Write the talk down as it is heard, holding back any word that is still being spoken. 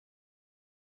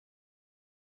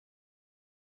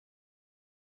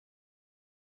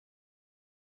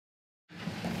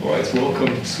All right,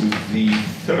 welcome to the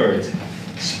third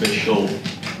special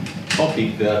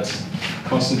topic that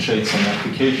concentrates on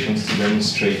applications to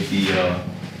demonstrate the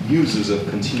uses of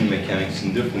continuum mechanics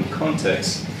in different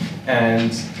contexts.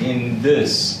 And in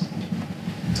this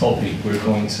topic, we're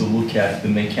going to look at the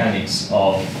mechanics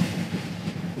of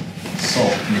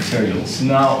soft materials.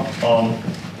 Now,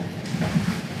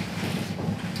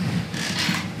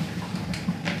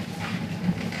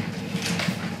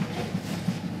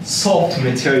 soft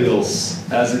materials,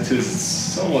 as it is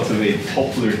somewhat of a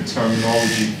popular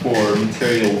terminology for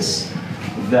materials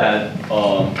that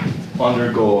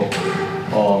undergo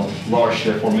large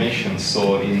deformations.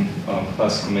 So in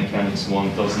classical mechanics,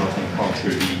 one does not encounter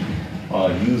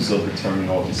the use of the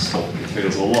terminology soft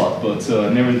materials a lot, but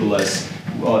nevertheless,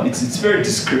 it's very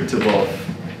descriptive of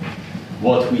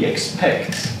what we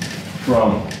expect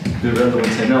from the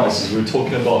relevant analysis. We're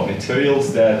talking about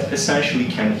materials that essentially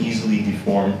can easily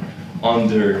deform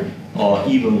under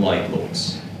even light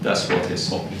loads. That's what a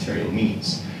soft material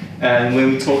means. And when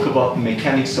we talk about the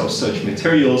mechanics of such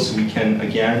materials, we can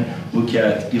again look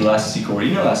at elastic or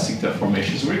inelastic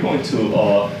deformations. We're going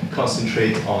to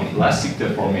concentrate on elastic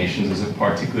deformations as a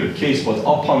particular case, but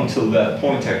up until that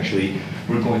point actually,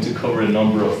 we're going to cover a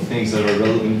number of things that are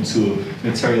relevant to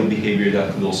material behavior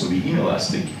that could also be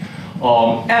inelastic.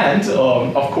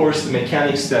 Of course, the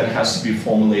mechanics that has to be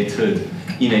formulated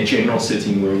in a general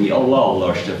setting where we allow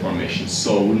large deformations.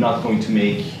 So we're not going to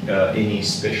make any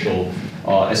special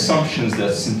assumptions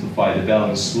that simplify the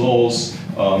balance laws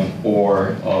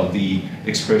or the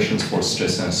expressions for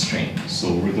stress and strain.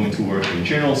 So we're going to work in a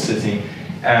general setting,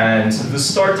 and the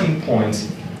starting point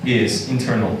is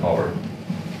internal power.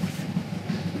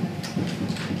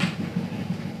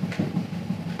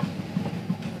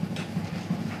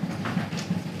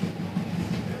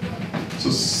 So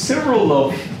several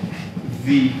of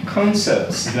the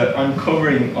concepts that I'm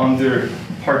covering under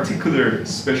particular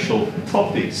special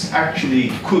topics actually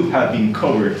could have been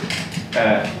covered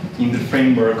in the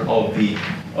framework of the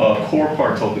core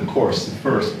part of the course, the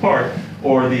first part,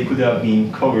 or they could have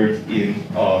been covered in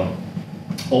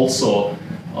also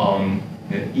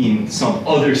in some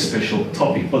other special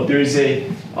topic. But there is a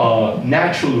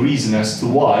natural reason as to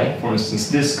why, for instance,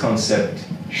 this concept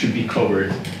should be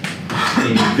covered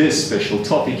in this special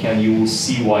topic, and you will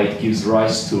see why it gives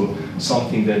rise to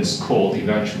something that is called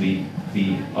eventually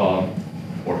the,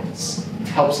 it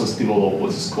helps us develop what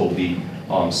is called the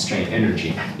strain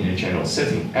energy in a general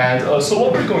setting. And so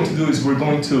what we're going to do is we're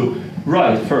going to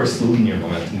write first the linear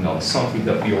momentum analysis, something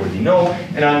that we already know,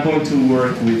 and I'm going to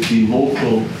work with the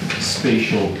local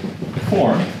spatial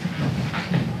form.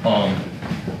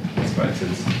 Let's write it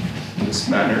in this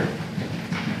manner.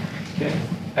 Okay.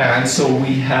 And so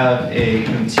we have a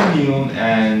continuum,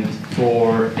 and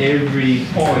for every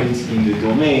point in the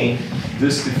domain,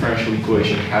 this differential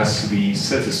equation has to be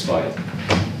satisfied.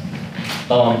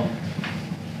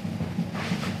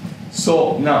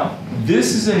 So now,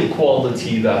 this is an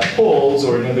equality that holds,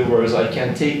 or in other words, I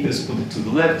can take this, put it to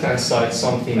the left-hand side,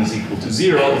 something is equal to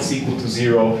 0, it's equal to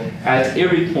 0 at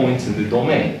every point in the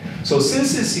domain. So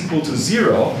since it's equal to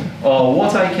 0,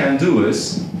 what I can do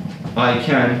is, I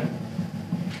can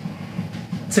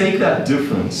take that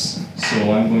difference.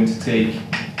 So I'm going to take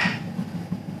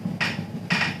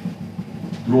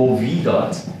rho v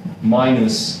dot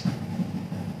minus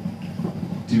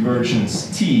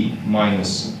divergence t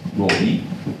minus rho v.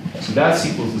 So that's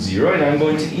equal to 0, and I'm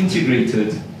going to integrate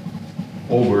it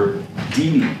over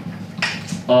dv.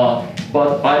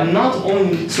 But I'm not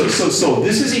only, so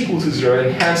this is equal to 0,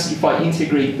 and hence if I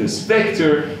integrate this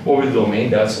vector over the domain,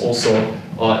 that's also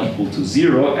equal to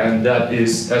 0, and that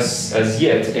is as of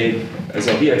yet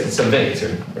it's a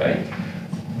vector, right?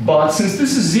 But since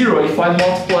this is 0, if I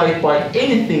multiply it by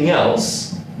anything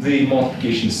else, the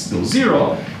multiplication is still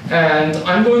 0, and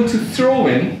I'm going to throw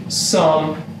in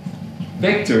some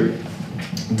vector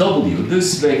w.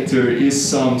 This vector is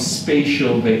some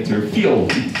spatial vector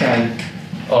field. It can,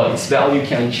 its value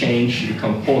can change. The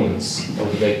components of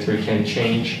the vector can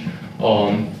change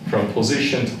from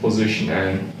position to position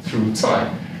and through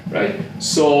time, right?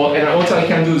 So, and what I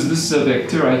can do is, this is a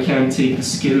vector, I can take the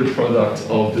scalar product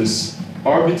of this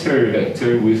arbitrary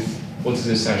vector with what is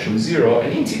essentially 0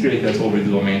 and integrate that over the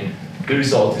domain. The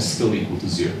result is still equal to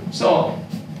 0. So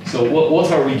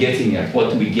what are we getting at?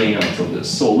 What do we gain out of this?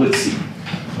 So let's see.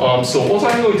 So what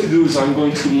I'm going to do is I'm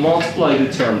going to multiply the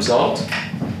terms out.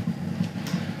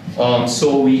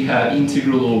 So we have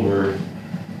integral over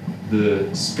the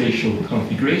spatial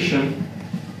configuration,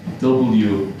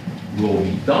 w rho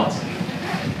v dot,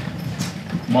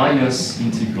 minus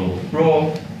integral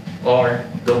rho r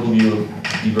w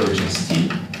divergence t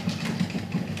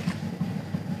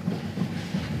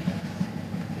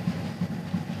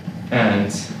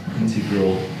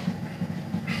integral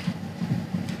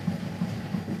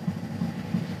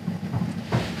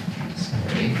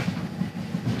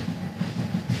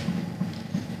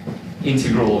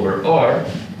integral over R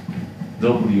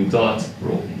W dot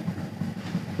rho v.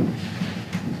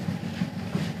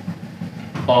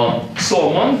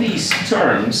 So among these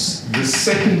terms, the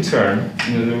second term,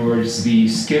 in other words, the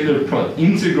scalar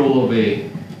integral of a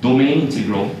domain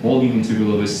integral, volume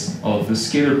integral of the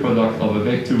scalar product of a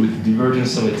vector with the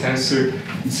divergence of a tensor,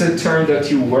 it's a term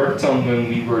that you worked on when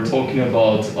we were talking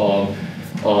about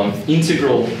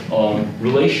integral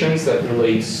relations that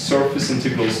relate surface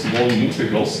integrals to volume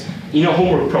integrals. In a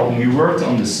homework problem, you worked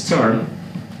on this term,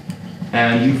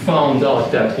 and you found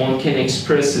out that one can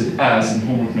express it as, in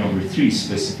homework number 3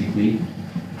 specifically,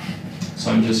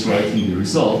 so I'm just writing the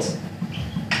result,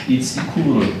 it's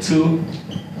equivalent to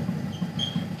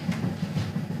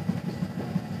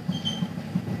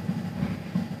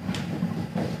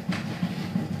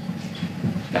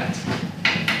that.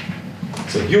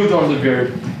 So you've done the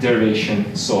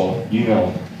derivation, so you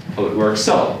know how it works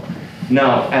out.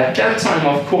 Now, at that time,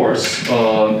 of course,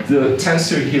 the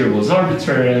tensor here was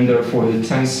arbitrary, and therefore the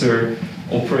tensor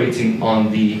operating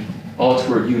on the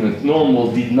outward unit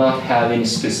normal did not have any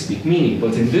specific meaning.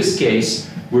 But in this case,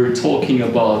 we're talking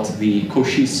about the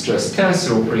Cauchy stress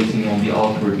tensor operating on the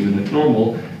outward unit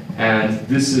normal, and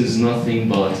this is nothing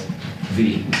but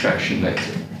the traction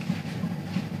vector.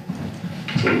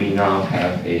 So we now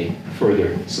have a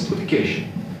further simplification.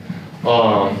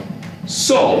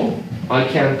 So I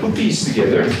can put these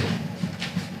together.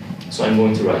 So I'm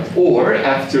going to write, or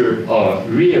after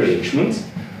rearrangement,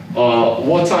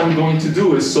 what I'm going to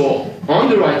do is, so on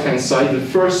the right-hand side, the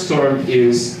first term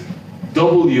is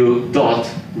W dot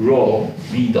rho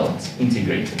V dot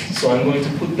integrated. So I'm going to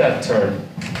put that term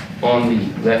on the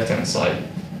left-hand side.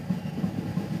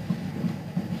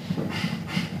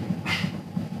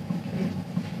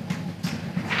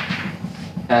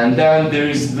 And then there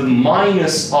is the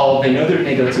minus of another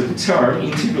negative term,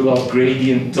 integral of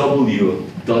gradient W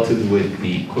dotted with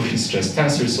the Cauchy stress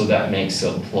tensor, so that makes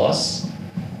a plus.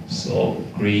 So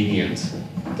gradient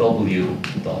W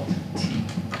dot T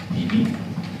dV.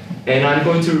 And I'm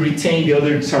going to retain the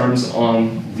other terms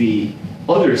on the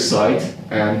other side,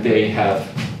 and they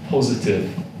have positive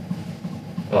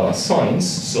signs,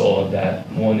 so that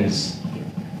one is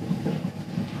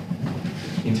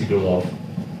integral of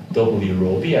W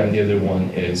rho V, and the other one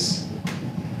is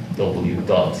W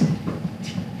dot T.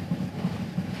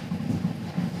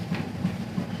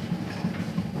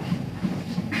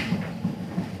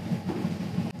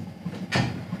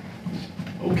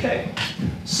 Okay,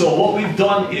 so what we've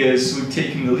done is we've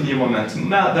taken the linear momentum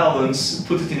balance,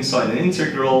 put it inside an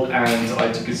integral, and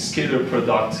I took a scalar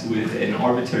product with an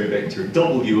arbitrary vector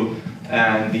W,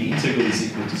 and the integral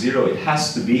is equal to 0. It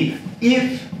has to be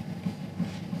if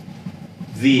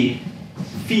the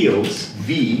fields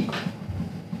V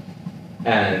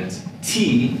and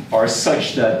T are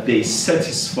such that they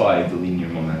satisfy the linear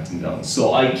momentum balance.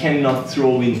 So I cannot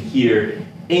throw in here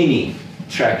any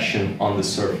traction on the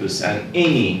surface and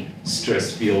any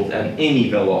stress field and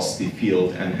any velocity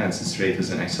field, and hence it's rate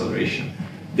as an acceleration.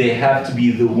 They have to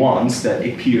be the ones that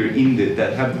appear in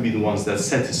that have to be the ones that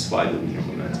satisfy the linear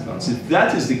momentum balance. If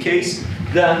that is the case,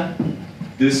 then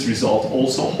this result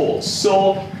also holds.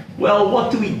 So, well,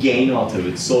 what do we gain out of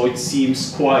it? So it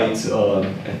seems quite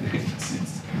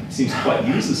seems quite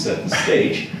useless at this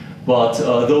stage. But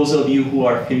those of you who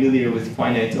are familiar with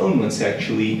finite elements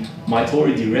actually might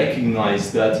already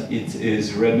recognize that it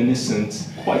is reminiscent,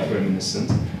 quite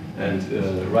reminiscent, and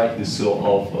rightly so,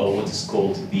 of what is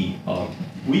called the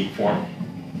weak form.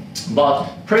 But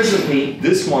presently,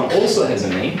 this one also has a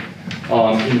name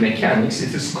in mechanics.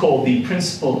 It is called the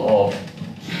principle of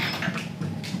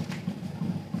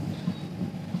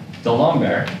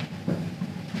D'Alembert.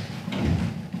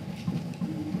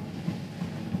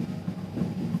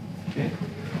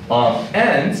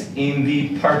 And in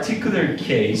the particular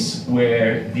case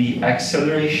where the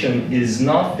acceleration is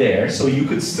not there, so you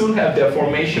could still have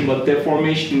deformation, but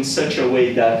deformation in such a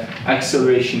way that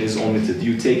acceleration is omitted.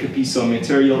 You take a piece of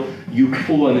material, you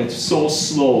pull on it so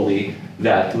slowly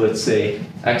that, let's say,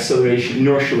 acceleration,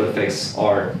 inertial effects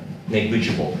are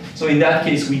negligible. So in that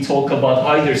case, we talk about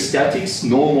either statics,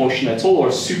 no motion at all,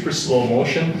 or super slow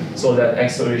motion, so that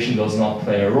acceleration does not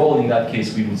play a role. In that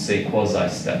case, we would say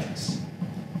quasi-statics.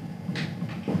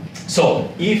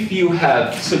 So if you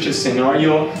have such a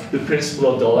scenario, the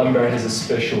principle of D'Alembert has a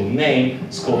special name.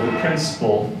 It's called the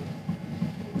principle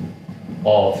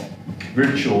of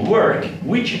virtual work,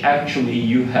 which actually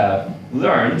you have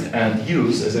learned and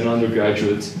used as an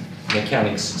undergraduate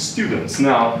mechanics students.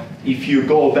 Now, if you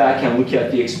go back and look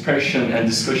at the expression and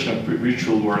discussion of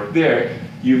ritual work there,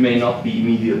 you may not be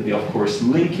immediately, of course,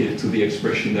 link it to the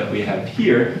expression that we have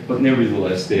here, but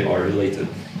nevertheless, they are related.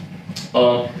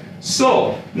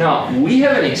 So, now, we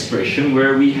have an expression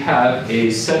where we have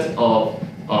a set of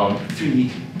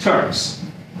 3 terms.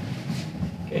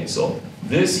 Okay, so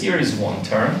this here is one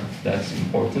term, that's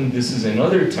important. This is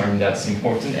another term that's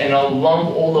important, and I'll lump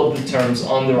all of the terms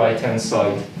on the right-hand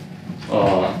side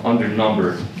under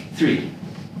number 3.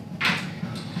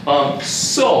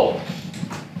 So,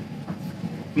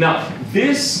 now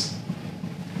this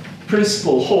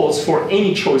principle holds for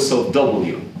any choice of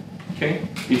W. Okay,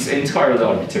 it's entirely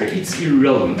arbitrary. It's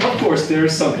irrelevant. Of course, there are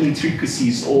some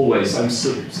intricacies always. I'm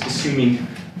assuming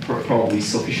probably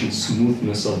sufficient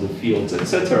smoothness of the fields,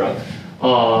 etc.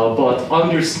 But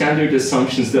under standard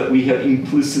assumptions that we have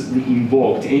implicitly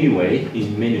invoked anyway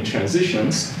in many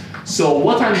transitions. So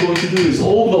what I'm going to do is,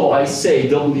 although I say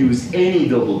W is any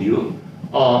W,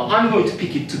 I'm going to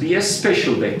pick it to be a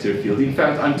special vector field. In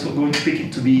fact, I'm going to pick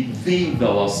it to be the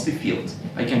velocity field.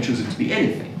 I can choose it to be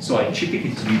anything. So I pick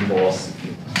it to be the velocity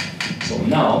field. So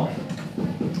now,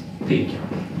 take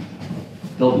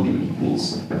W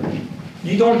equals,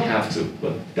 you don't have to,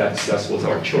 but that's what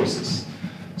our choice is.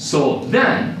 So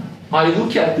then, I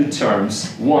look at the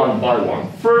terms one by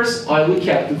one. First, I look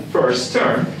at the first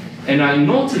term, and I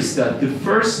notice that the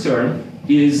first term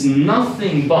is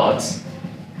nothing but,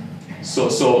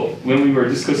 so when we were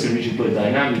discussing rigid body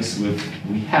dynamics,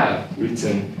 we have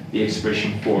written the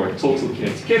expression for total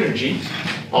kinetic energy.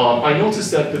 I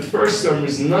noticed that the first term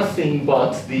is nothing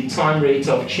but the time rate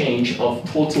of change of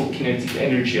total kinetic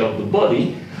energy of the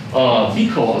body,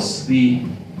 because the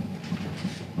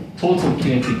total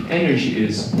kinetic energy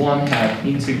is 1/2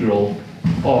 integral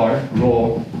R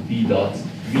rho v dot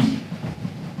v.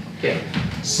 Okay,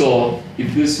 so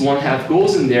if this 1/2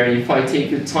 goes in there, and if I take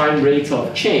the time rate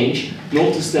of change,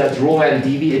 notice that rho and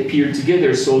dv appear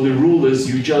together, so the rule is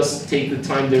you just take the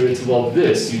time derivative of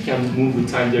this. You can move the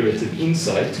time derivative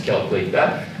inside to calculate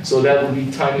that. So that would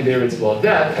be time derivative of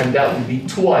that, and that would be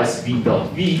twice v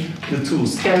dot v. The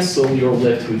 2's cancel, you're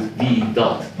left with v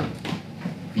dot.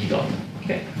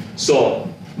 Okay, so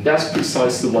that's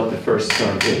precisely what the first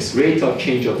term is, rate of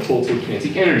change of total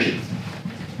kinetic energy.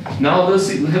 Now let's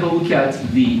have a look at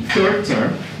the third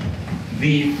term.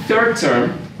 The third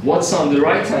term, what's on the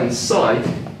right-hand side,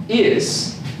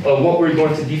 is what we're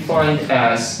going to define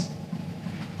as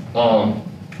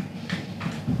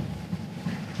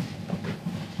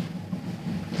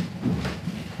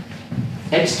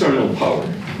external power.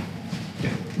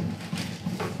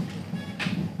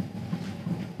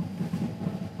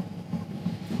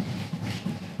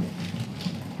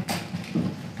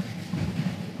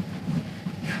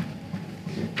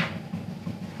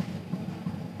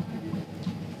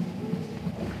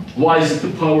 Why is it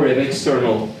the power of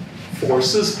external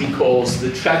forces? Because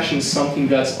the traction is something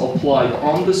that's applied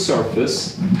on the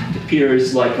surface,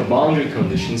 appears like a boundary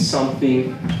condition,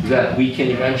 something that we can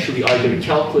eventually either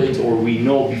calculate or we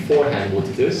know beforehand what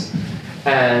it is.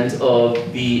 And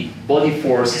the body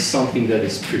force is something that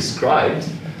is prescribed.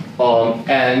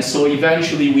 And so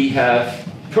eventually we have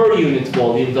per unit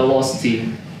volume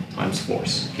velocity times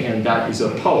force, okay? And that is a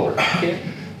power, okay?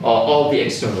 Of the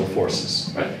external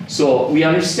forces, right? So we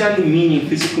understand the meaning,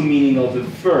 physical meaning of the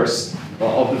first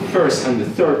and the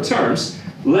third terms.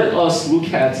 Let us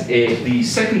look at the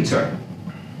second term,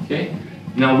 okay?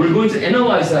 Now we're going to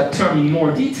analyze that term in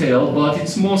more detail, but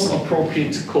it's most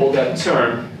appropriate to call that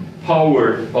term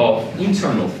power of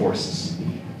internal forces.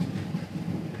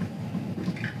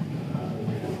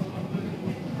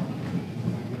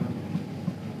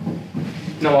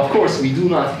 Now, of course, we do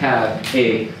not have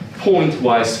a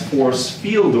point-wise force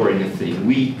field or anything.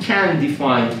 We can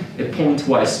define a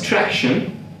point-wise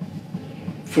traction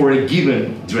for a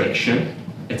given direction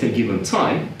at a given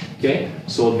time, okay?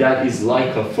 So that is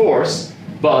like a force,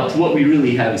 but what we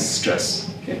really have is stress,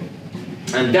 okay?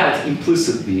 And that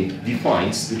implicitly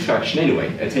defines the traction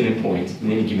anyway, at any point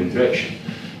in any given direction.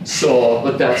 So,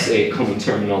 but that's a common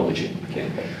terminology,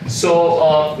 okay?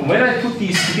 So when I put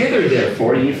these together,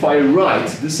 therefore, and if I write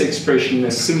this expression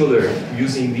as similar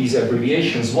using these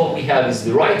abbreviations, what we have is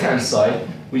the right-hand side,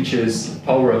 which is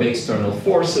power of external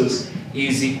forces,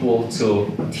 is equal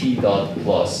to T dot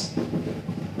plus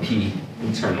P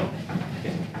internal.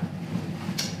 Okay.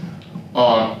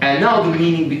 And now the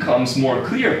meaning becomes more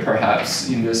clear, perhaps,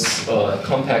 in this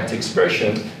compact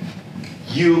expression.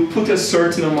 You put a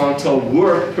certain amount of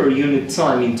work per unit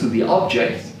time into the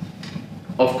object.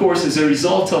 Of course, as a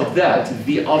result of that,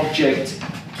 the object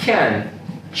can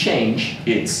change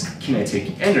its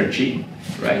kinetic energy,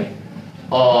 right?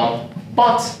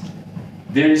 But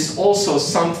there is also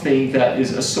something that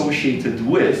is associated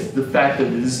with the fact that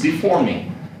it is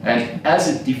deforming. And as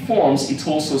it deforms, it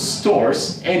also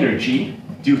stores energy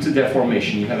due to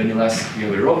deformation. You have an elastic, you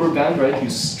have a rubber band, right? You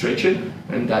stretch it,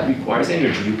 and that requires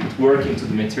energy. You put work into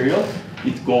the material,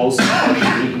 it goes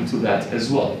partially into that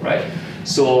as well, right?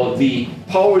 So the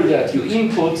power that you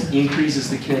input increases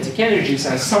the kinetic energies,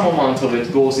 and some amount of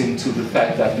it goes into the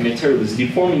fact that the material is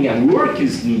deforming and work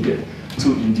is needed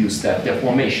to induce that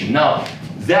deformation. Now,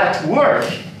 that work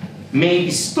may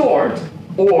be stored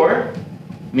or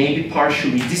may be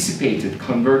partially dissipated,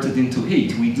 converted into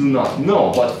heat. We do not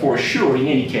know, but for sure, in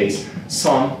any case,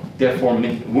 some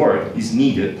deforming work is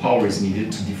needed, power is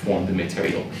needed to deform the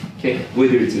material. Okay,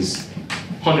 whether it is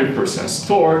 100%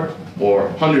 stored or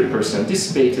 100%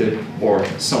 dissipated or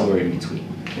somewhere in between.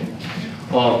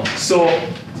 Okay. So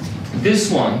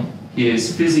this one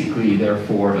is physically,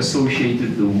 therefore,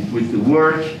 associated with the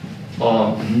work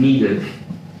needed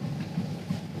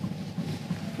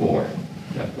for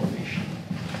deformation.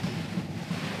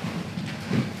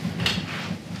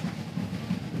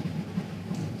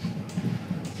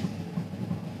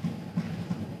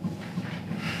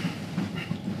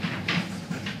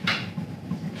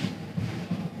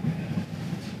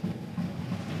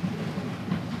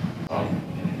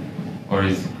 Or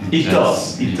is it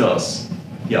does.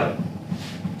 Yeah.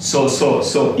 So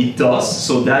it does.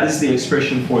 So that is the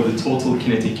expression for the total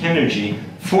kinetic energy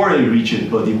for a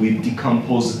rigid body. We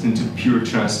decompose it into pure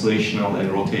translational and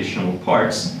rotational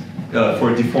parts.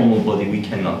 For a deformable body, we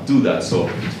cannot do that. So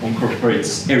it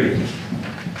incorporates everything.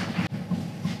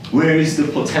 Where is the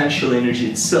potential energy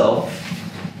itself?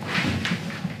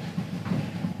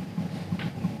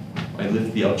 I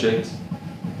lift the object.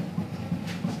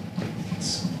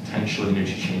 Its potential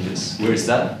energy changes. Where is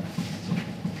that?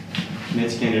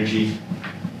 Kinetic energy,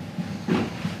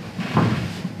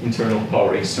 internal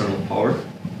power, external power.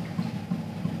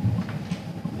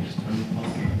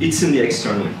 It's in the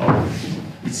external power.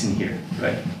 It's in here,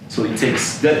 right? So it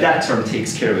takes that term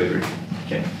takes care of everything.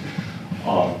 Okay.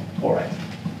 All right.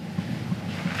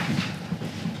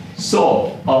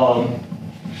 So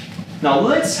now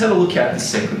let's have a look at the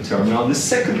second term. Now the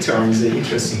second term is an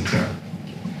interesting term.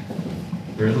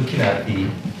 We're looking at the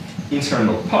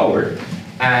internal power.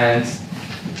 And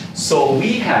so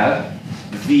we have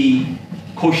the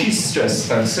Cauchy stress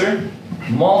tensor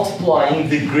multiplying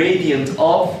the gradient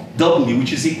of W,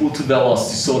 which is equal to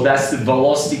velocity. So that's the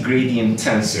velocity gradient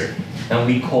tensor. And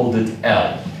we called it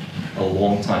L a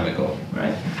long time ago,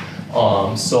 right?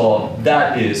 So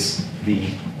that is the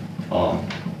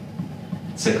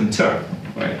second term,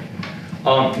 right?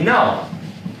 Now,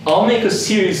 I'll make a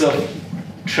series of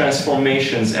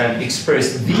transformations and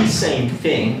express the same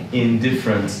thing in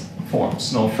different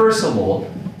forms. Now, first of all,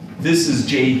 this is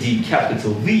JD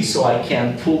capital V, so I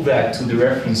can pull that to the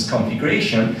reference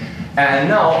configuration. And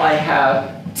now I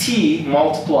have T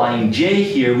multiplying J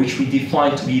here, which we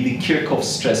defined to be the Kirchhoff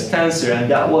stress tensor, and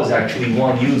that was actually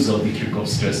one use of the Kirchhoff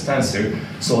stress tensor,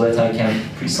 so that I can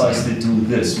precisely do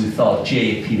this without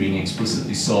J appearing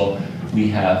explicitly. So we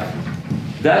have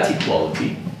that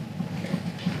equality.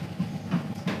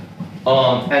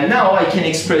 And now I can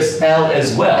express L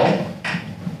as well.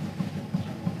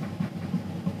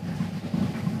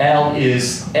 L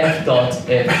is F dot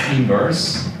F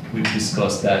inverse. We've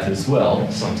discussed that as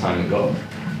well some time ago.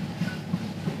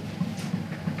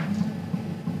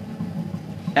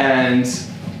 And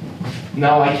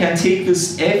now I can take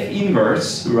this F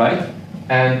inverse, right,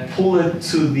 and pull it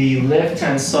to the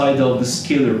left-hand side of the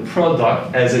scalar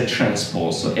product as a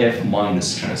transpose, so F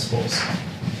minus transpose.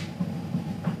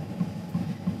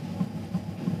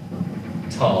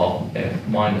 Tau F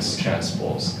minus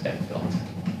transpose F dot.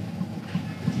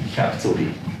 Capital B.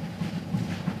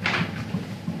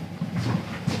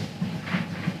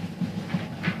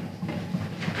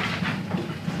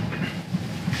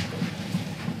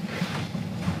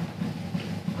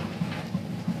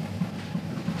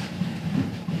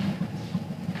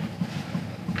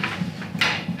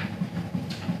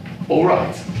 All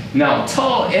right. Now,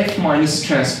 tau F minus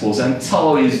transpose, and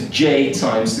tau is J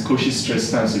times the Cauchy stress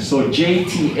tensor. So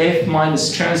JT F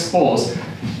minus transpose,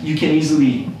 you can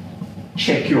easily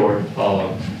check your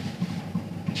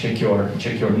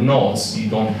notes. You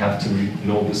don't have to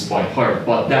know this by heart,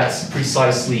 but that's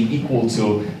precisely equal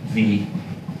to the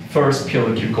first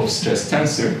Piola-Kirchhoff stress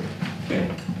tensor. Okay.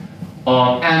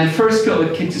 And the first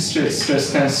Piola-Kirchhoff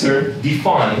stress tensor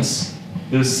defines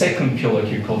the second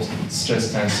Piola-Kirchhoff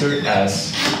stress tensor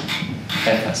as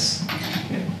Fs.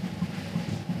 Okay.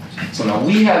 So now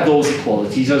we have those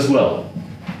equalities as well.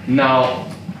 Now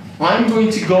I'm going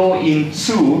to go in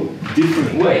two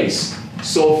different ways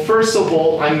So first of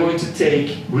all, I'm going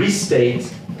to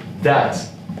restate that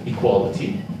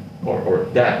equality, or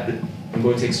that, I'm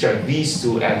going to extract these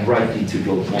two and write the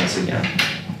integral once again.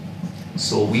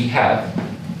 So we have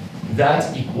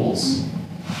that equals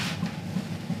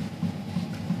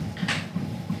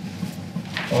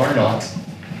R naught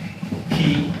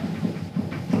P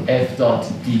F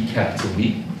dot D capital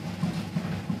V.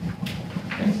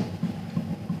 Okay.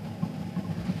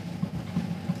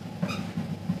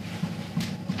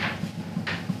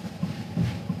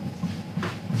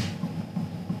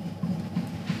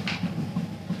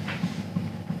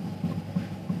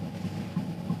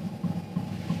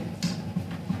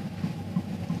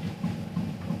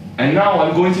 And now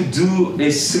I'm going to do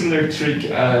a similar trick,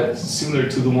 similar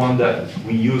to the one that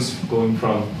we used going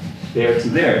from there to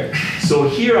there. So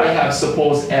here I have,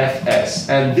 suppose, Fs,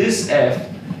 and this F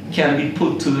can be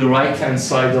put to the right-hand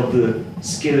side of the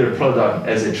scalar product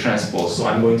as a transpose. So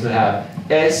I'm going to have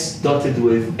S dotted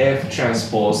with F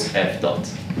transpose F dot.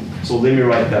 So let me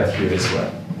write that here as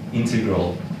well.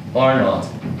 Integral R naught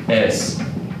S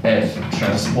F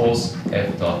transpose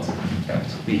F dot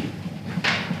capital B.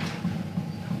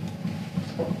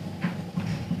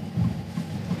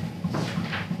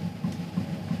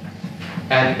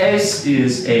 And S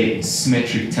is a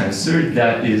symmetric tensor.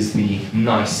 That is the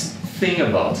nice thing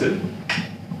about it.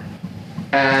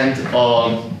 And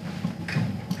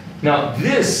now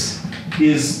this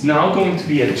is now going to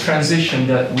be a transition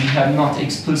that we have not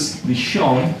explicitly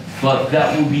shown, but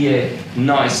that will be a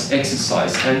nice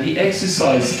exercise. And the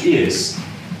exercise is,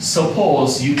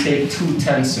 suppose you take two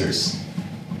tensors,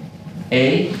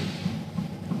 A,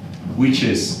 which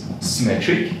is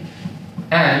symmetric,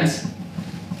 and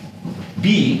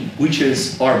B, which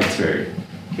is arbitrary,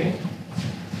 okay?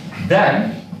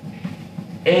 Then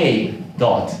A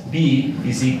dot B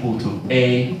is equal to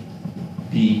A,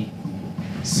 B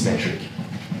symmetric,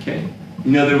 okay?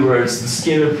 In other words, the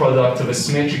scalar product of a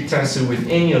symmetric tensor with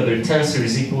any other tensor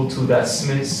is equal to that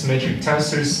symmetric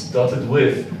tensors dotted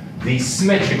with the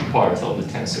symmetric part of the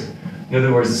tensor. In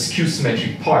other words, the skew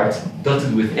symmetric part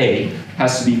dotted with A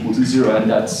has to be equal to 0, and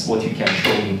that's what you can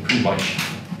show in pretty much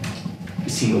a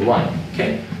single line.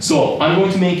 Okay, so I'm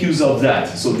going to make use of that.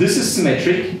 So this is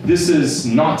symmetric, this is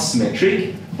not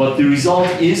symmetric, but the result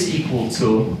is equal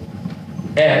to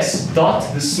S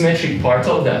dot the symmetric part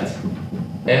of that,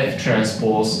 F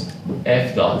transpose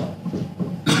F dot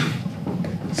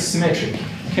symmetric.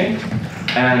 Okay,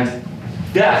 and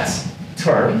that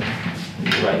term,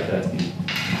 let me write that in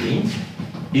green,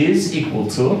 is equal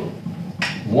to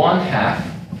 1/2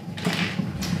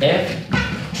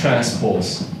 F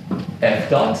transpose F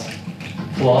dot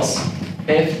plus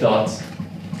F dot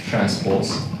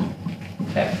transpose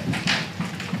F.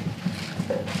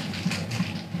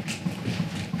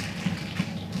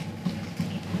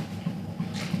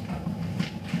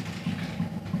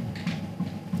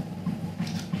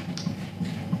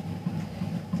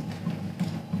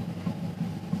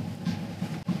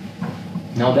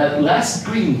 Now that last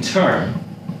green term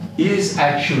is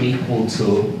actually equal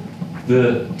to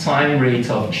the time rate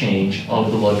of change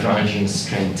of the Lagrangian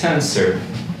strain tensor,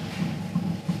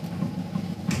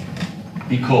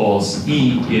 because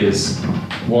E is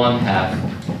 1/2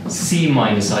 C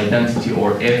minus identity,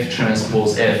 or F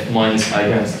transpose F minus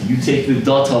identity. You take the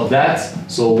dot of that,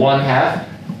 so 1/2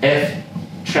 F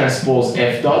transpose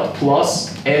F dot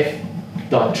plus F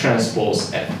dot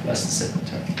transpose F. That's the second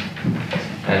term.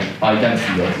 And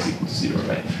identity dot is equal to 0,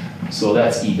 right? So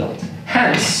that's E dot.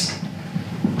 Hence,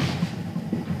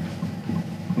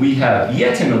 we have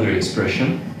yet another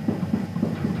expression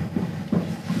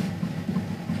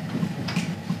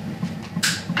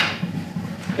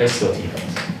S dot E dot.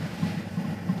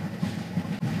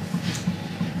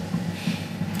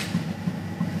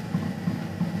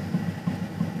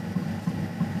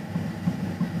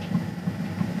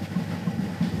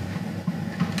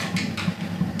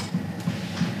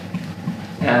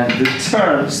 And the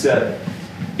terms that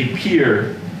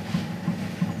appear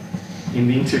in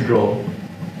the integral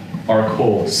are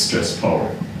called stress power.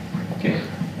 Okay?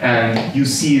 And you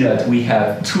see that we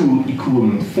have two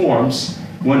equivalent forms.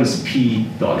 One is P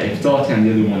dot F dot and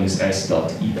the other one is S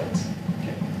dot E dot.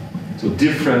 Okay? So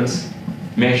different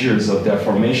measures of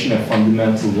deformation, a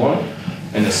fundamental one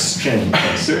and a strain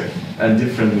tensor, and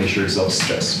different measures of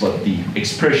stress. But the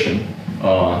expression,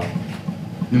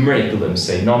 numerically, let me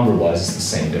say, number-wise, is the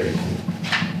same, they're equal.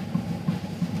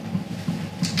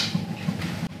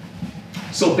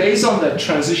 So based on that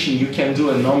transition, you can do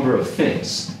a number of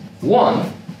things.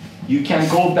 One, you can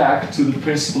go back to the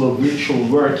principle of virtual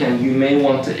work, and you may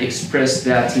want to express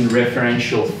that in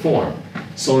referential form.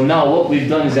 So now what we've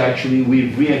done is actually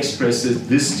we've re-expressed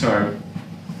this term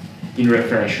in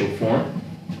referential form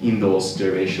in those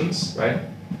derivations, right?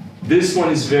 This one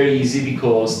is very easy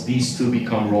because these two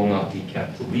become rho naught d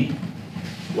capital B.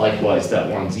 Likewise, that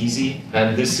one's easy.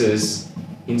 And this is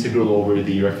integral over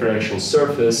the referential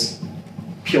surface,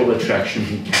 field attraction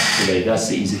d capital A. That's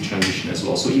the easy transition as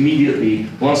well. So immediately,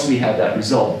 once we have that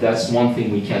result, that's one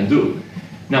thing we can do.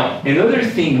 Now, another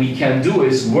thing we can do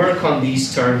is work on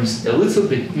these terms a little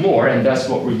bit more, and that's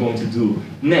what we're going to do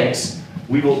next.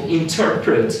 We will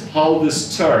interpret how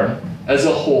this term as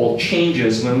a whole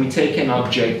changes when we take an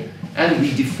object and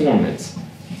we deform it.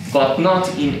 But not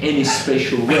in any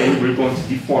special way. We're going to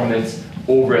deform it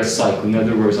over a cycle. In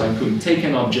other words, I'm going to take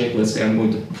an object, let's say I'm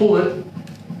going to pull it,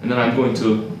 and then I'm going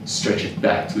to stretch it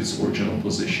back to its original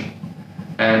position.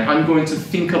 And I'm going to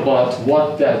think about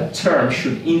what that term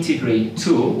should integrate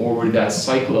to over that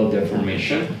cycle of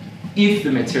deformation if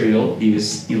the material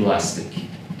is elastic,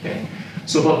 okay?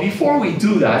 So, but before we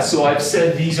do that, so I've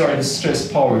said these are the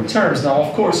stress power terms. Now,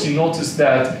 of course, you notice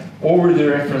that over the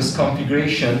reference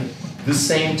configuration, the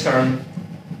same term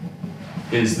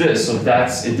is this. So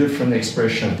that's a different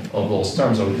expression of those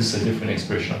terms, or this is a different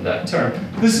expression of that term.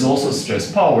 This is also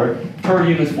stress power per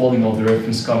unit volume of the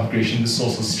reference configuration. This is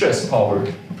also stress power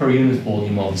per unit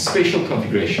volume of the spatial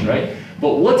configuration, right?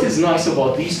 But what is nice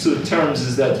about these two terms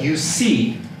is that you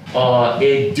see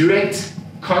a direct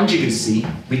conjugacy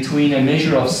between a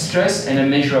measure of stress and a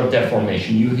measure of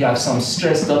deformation. You have some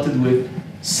stress dotted with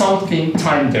something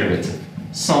time derivative,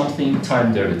 something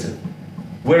time derivative.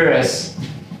 Whereas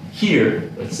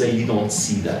here, let's say you don't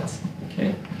see that,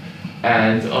 okay?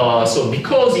 And so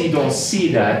because you don't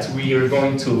see that, we are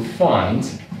going to find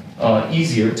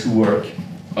easier to work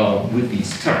with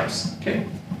these terms, okay?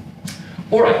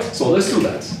 All right, so let's do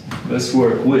that. Let's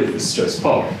work with the stress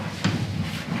power.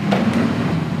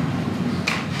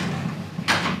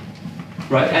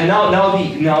 Right, and now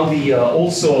the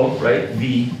also, right,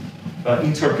 the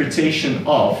interpretation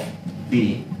of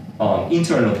the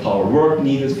internal power work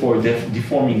needed for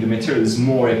deforming the material is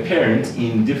more apparent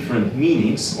in different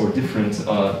meanings or different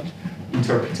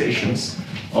interpretations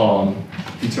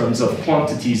in terms of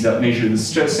quantities that measure the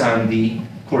stress and the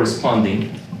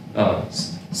corresponding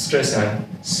stress and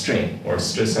strain, or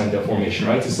stress and deformation,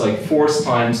 right? It's like force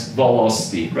times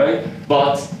velocity, right?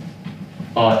 But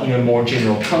in a more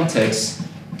general context,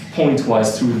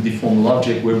 point-wise through the deformable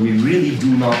object where we really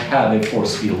do not have a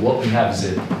force field. What we have is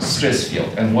a stress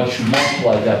field. And what should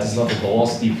multiply that is not a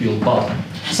velocity field, but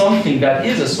something that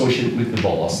is associated with the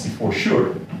velocity for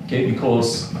sure. Okay,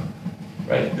 because,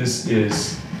 right, this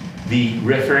is the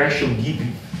referential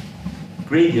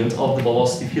gradient of the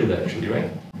velocity field actually,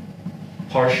 right?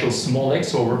 Partial small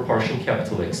x over partial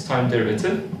capital X. Time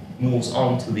derivative moves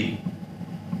on to the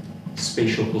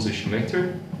spatial position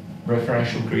vector,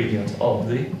 referential gradient of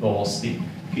the velocity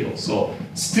field. So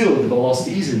still the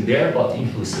velocity is in there, but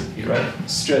implicitly, right?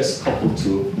 Stress coupled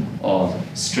to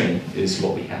strain is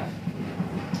what we have.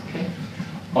 Okay.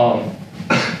 All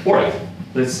right.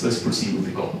 Let's proceed with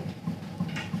the goal.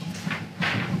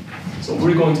 So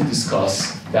we're going to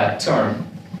discuss that term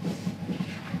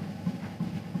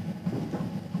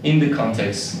in the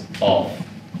context of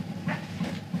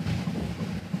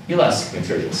elastic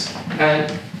materials,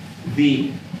 and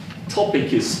the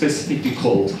topic is specifically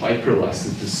called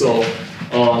hyperelasticity. So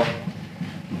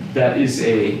that is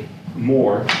a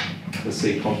more, let's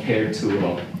say, compared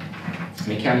to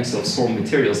mechanics of solid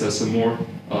materials, that's a more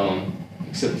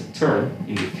accepted term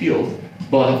in the field.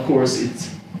 But of course, it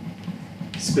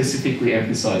specifically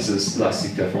emphasizes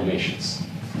elastic deformations.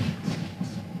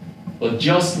 But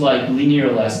just like linear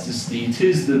elasticity, it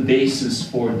is the basis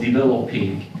for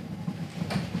developing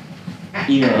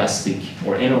inelastic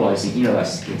or analyzing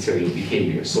inelastic material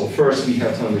behavior. So first we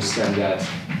have to understand that,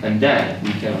 and then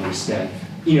we can understand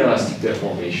inelastic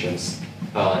deformations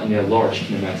in a large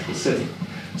kinematical setting.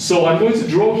 So I'm going to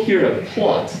draw here a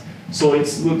plot. So it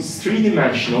looks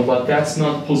three-dimensional, but that's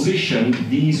not position.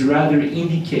 These rather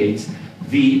indicate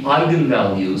the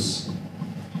eigenvalues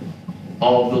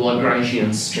of the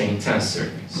Lagrangian strain tensor.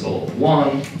 So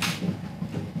 1,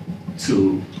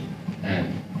 2,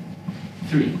 and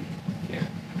 3.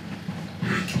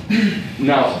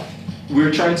 Now,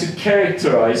 we're trying to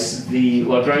characterize the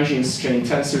Lagrangian strain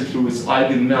tensor through its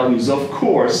eigenvalues. Of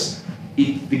course,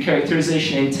 the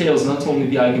characterization entails not only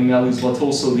the eigenvalues, but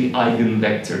also the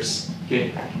eigenvectors.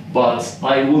 Okay? But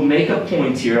I will make a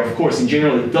point here. Of course, in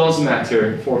general, it does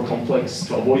matter for complex,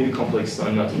 to avoid the complexity,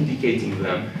 I'm not indicating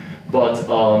them. But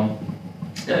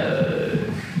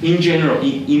in general,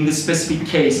 in the specific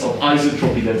case of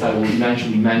isotropy that I will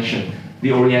eventually mention,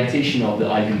 the orientation of the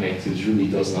eigenvectors really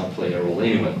does not play a role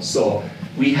anyway. So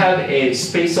we have a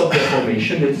space of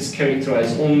deformation that is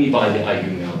characterized only by the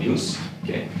eigenvalues,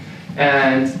 okay?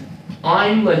 And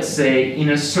I'm, let's say, in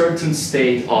a certain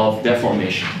state of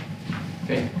deformation,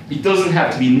 okay? It doesn't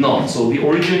have to be null, so the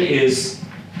origin is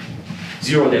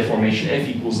zero deformation, f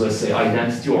equals, let's say,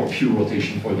 identity or pure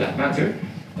rotation for that matter.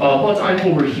 But I'm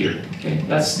over here, okay?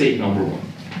 That's state number one.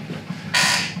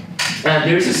 And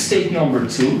there's a state number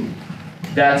two,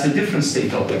 that's a different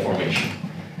state of deformation.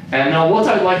 And now what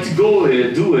I'd like to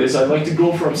do is I'd like to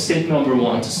go from state number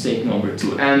one to state number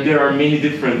two. And there are many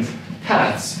different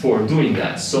paths for doing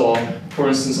that. So, for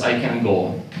instance, I can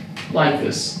go like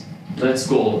this. Let's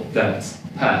go that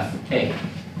path A.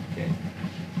 Okay.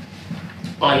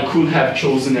 I could have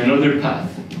chosen another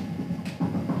path.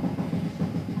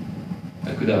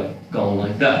 I could have gone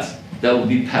like that. That would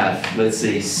be path, let's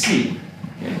say, C.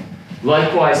 Okay.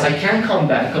 Likewise, I can come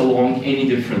back along any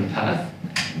different path.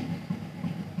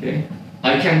 Okay.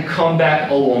 I can come back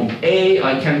along A,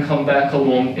 I can come back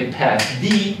along a path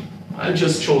B. I've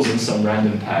just chosen some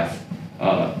random path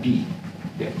B.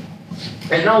 Okay.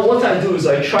 And now what I do is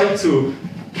I try to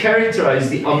characterize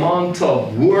the amount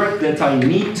of work that I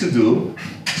need to do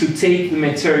to take the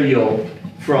material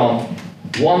from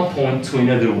one point to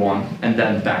another one and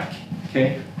then back.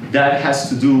 Okay? That has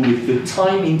to do with the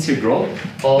time integral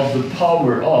of the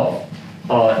power of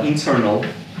internal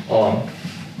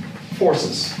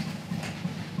forces.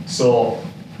 So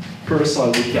first I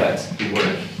look at the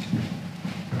work.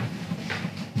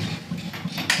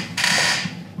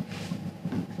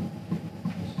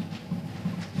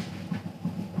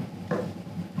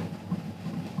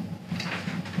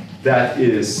 That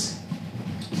is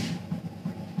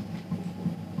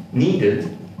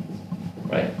needed,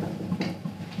 right,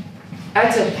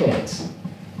 at a point.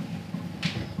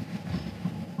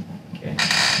 Okay.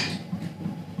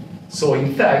 So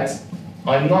in fact,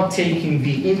 I'm not taking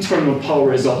the internal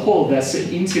power as a whole, that's an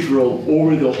integral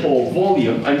over the whole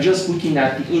volume. I'm just looking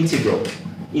at the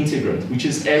integrand, which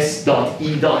is S dot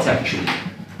E dot actually.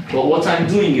 But what I'm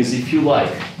doing is, if you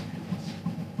like,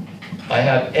 I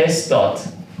have S dot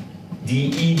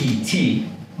dE dt,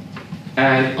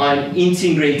 and I'm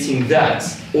integrating that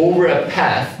over a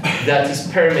path that is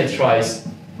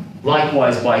parametrized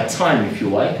likewise by time, if you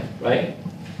like, right?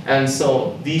 And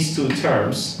so these two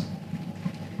terms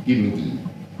give me E.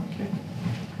 Okay.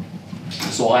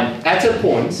 So I'm at a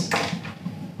point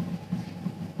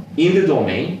in the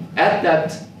domain. At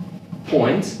that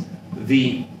point,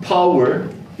 the power,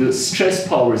 the stress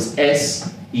power is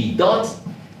S E dot,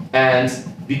 and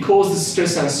because the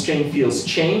stress and strain fields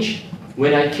change,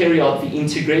 when I carry out the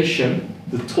integration,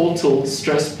 the total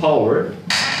stress power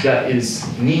that is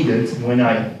needed when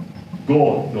I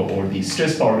go, or the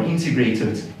stress power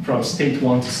integrated from state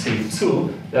 1 to state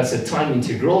 2, that's a time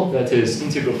integral, that is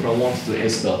integral from 1 to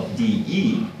S dot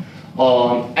dE.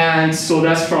 And so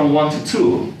that's from 1 to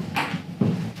 2.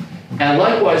 And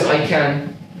likewise, I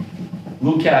can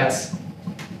look at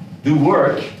the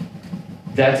work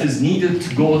that is needed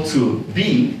to go to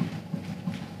B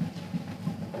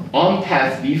on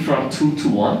path B from 2 to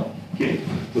 1. Okay,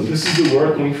 so this is the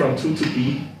work going from 2 to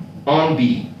B on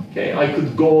B. Okay, I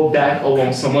could go back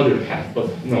along some other path,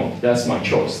 but no, that's my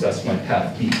choice. That's my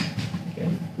path B. Okay,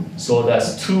 so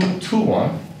that's 2 to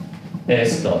 1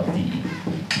 S dot dE.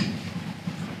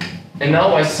 And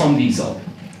now I sum these up.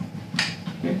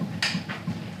 Okay.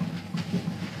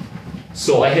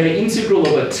 So I have an integral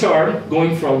of a term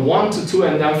going from 1 to 2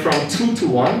 and then from 2 to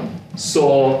 1.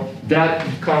 So that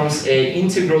becomes an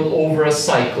integral over a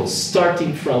cycle,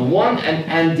 starting from 1 and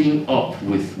ending up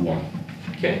with 1.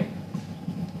 Okay?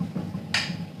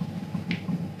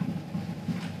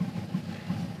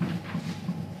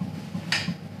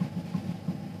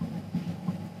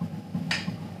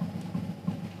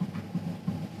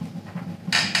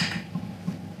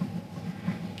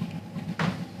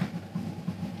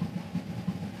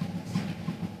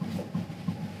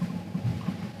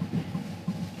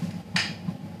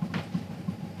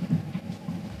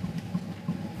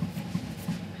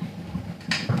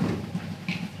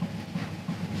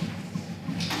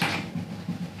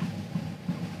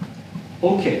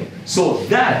 Okay, so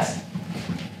that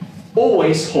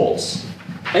always holds.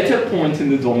 At a point in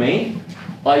the domain,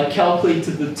 I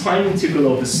calculated the time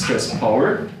integral of the stress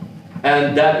power,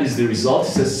 and that is the result.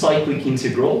 It's a cyclic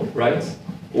integral, right,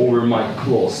 over my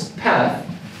closed path,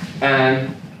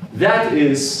 and that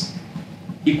is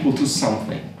equal to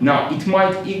something. Now, it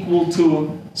might equal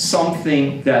to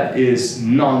something that is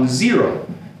non-zero,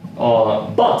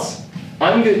 but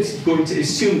I'm going to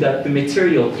assume that the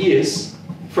material is,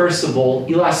 first of all,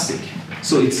 elastic.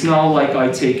 So it's now like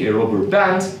I take a rubber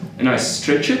band and I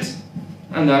stretch it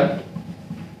and then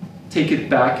take it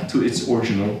back to its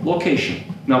original location.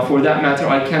 Now for that matter,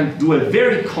 I can do a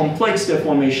very complex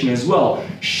deformation as well,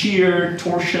 shear,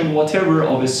 torsion, whatever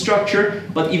of a structure,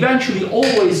 but eventually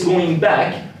always going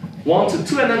back 1 to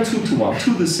 2 and then 2 to 1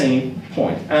 to the same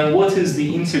point. And what is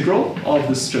the integral of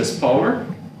the stress power?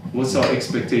 What's our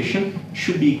expectation?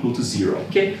 Should be equal to 0,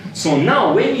 okay? So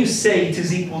now when you say it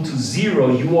is equal to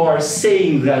 0, you are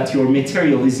saying that your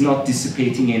material is not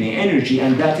dissipating any energy,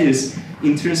 and that is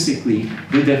intrinsically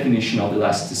the definition of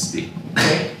elasticity,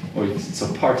 okay? Or it's a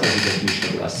part of the definition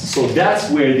of elasticity. So that's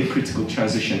where the critical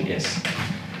transition is.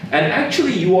 And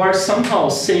actually you are somehow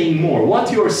saying more.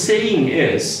 What you're saying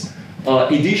is,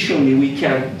 additionally we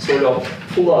can sort of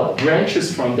pull out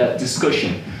branches from that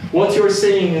discussion. What you're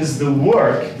saying is the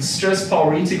work, the stress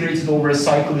power integrated over a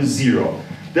cycle is 0.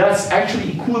 That's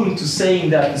actually equivalent to saying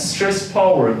that the stress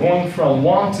power going from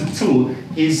 1 to 2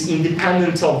 is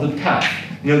independent of the path.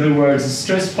 In other words, the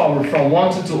stress power from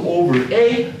 1 to 2 over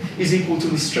A is equal to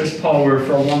the stress power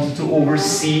from 1 to 2 over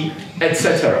C,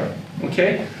 etc.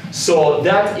 Okay? So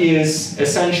that is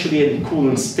essentially an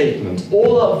equivalent statement.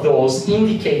 All of those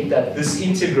indicate that this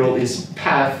integral is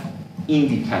path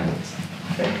independent.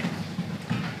 Okay?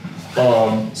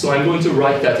 So I'm going to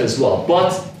write that as well.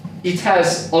 But it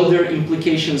has other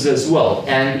implications as well.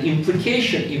 And the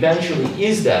implication eventually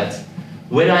is that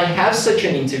when I have such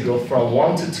an integral from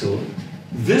 1 to 2,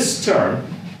 this term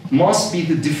must be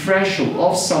the differential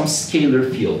of some scalar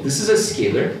field. This is a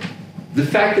scalar. The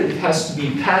fact that it has to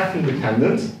be path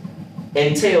independent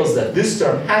entails that this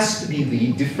term has to be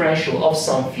the differential of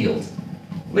some field.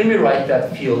 Let me write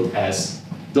that field as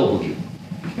W.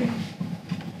 Okay?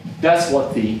 That's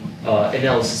what the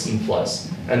analysis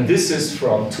implies. And this is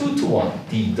from 2 to 1,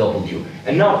 dW.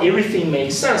 And now everything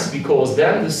makes sense because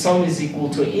then the sum is equal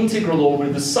to an integral over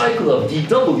the cycle of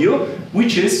dW,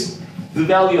 which is the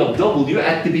value of W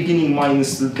at the beginning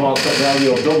minus the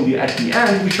value of W at the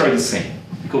end, which are the same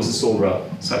because it's over a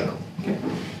cycle. Okay?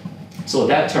 So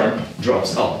that term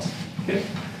drops out. Okay?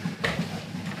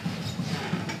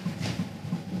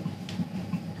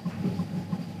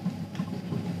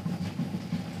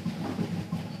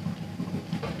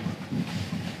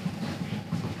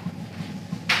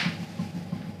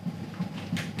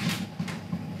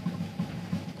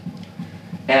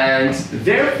 And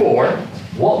therefore,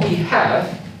 what we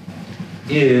have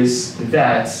is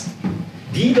that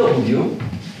dW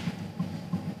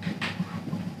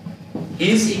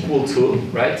is equal to,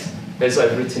 right, as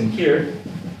I've written here,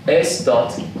 S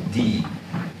dot d.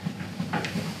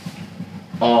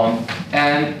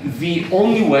 And the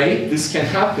only way this can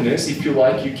happen is, if you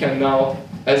like, you can now,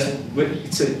 as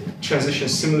it's a transition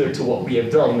similar to what we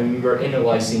have done when we were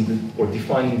analyzing or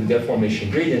defining the deformation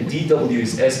gradient. dW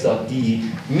is S dot d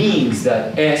means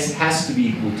that S has to be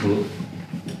equal to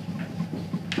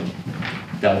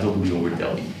del W over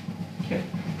del E. Okay?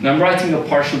 And I'm writing a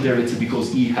partial derivative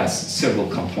because E has several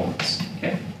components.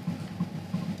 Okay?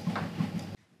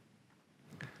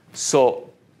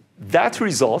 So that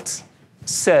result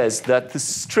says that the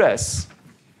stress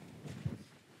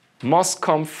must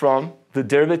come from the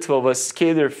derivative of a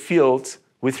scalar field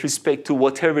with respect to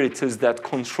whatever it is that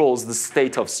controls the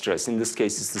state of stress. In this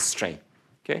case, it's the strain.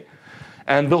 Okay?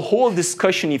 And the whole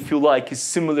discussion, if you like, is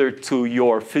similar to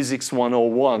your Physics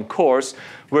 101 course,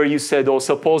 where you said, oh,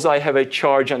 suppose I have a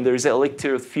charge and there's an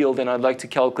electric field and I'd like to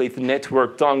calculate the net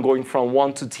work done going from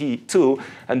 1 to T2,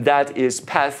 and that is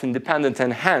path independent,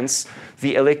 and hence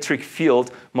the electric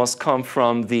field must come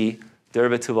from the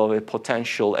derivative of a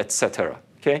potential, etc.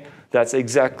 Okay? That's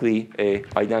exactly an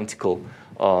identical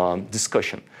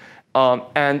discussion.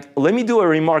 And let me do a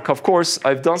remark. Of course,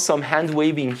 I've done some hand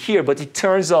waving here, but it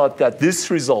turns out that this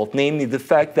result, namely the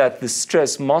fact that the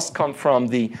stress must come from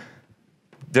the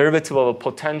derivative of a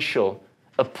potential,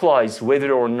 applies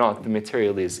whether or not the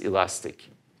material is elastic.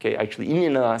 Okay, actually,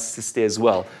 in inelasticity as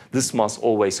well, this must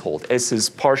always hold. S is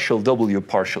partial W,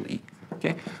 partial E.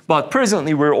 Okay? But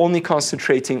presently, we're only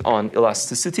concentrating on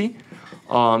elasticity.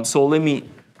 So let me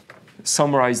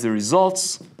summarize the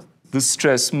results. The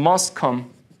stress must come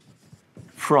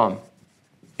from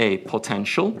a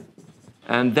potential,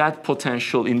 and that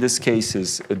potential in this case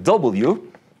is a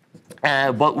W.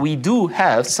 But we do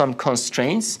have some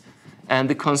constraints, and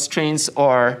the constraints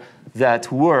are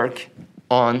that work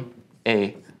on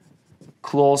a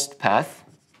closed path.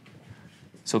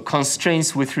 So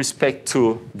constraints with respect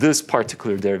to this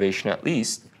particular derivation at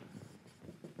least.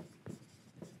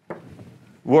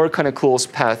 Work on a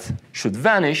closed path should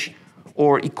vanish,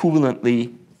 or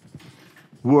equivalently,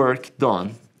 work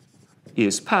done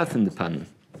is path independent.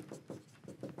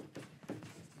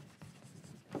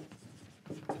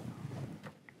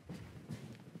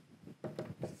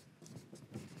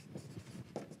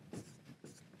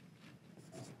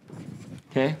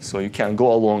 Okay, so you can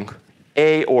go along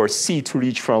A or C to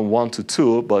reach from 1 to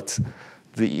 2, but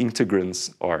the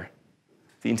integrals are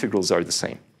the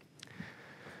same.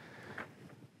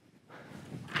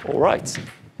 All right.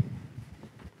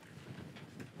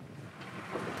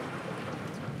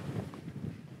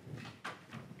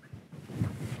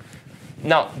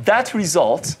 Now, that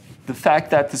result, the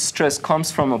fact that the stress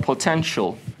comes from a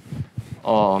potential,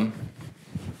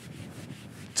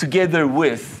 together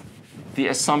with the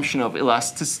assumption of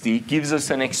elasticity, gives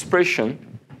us an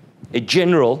expression, a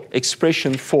general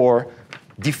expression for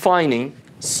defining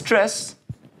stress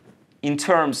in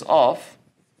terms of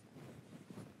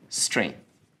strain.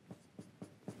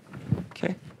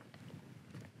 Okay?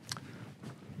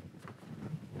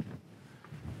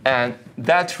 And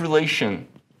that relation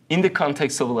in the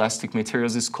context of elastic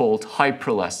materials is called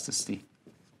hyperelasticity.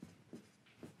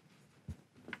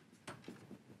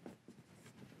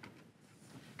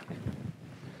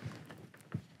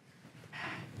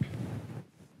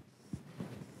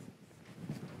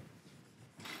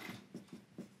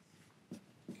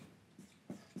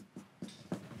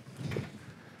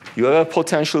 You have a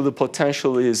potential. The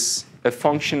potential is a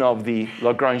function of the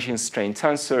Lagrangian strain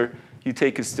tensor. You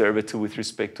take its derivative with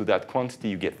respect to that quantity,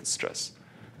 you get the stress.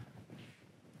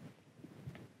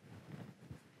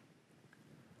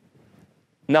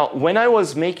 Now, when I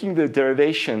was making the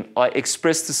derivation, I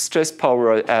expressed the stress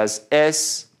power as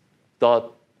S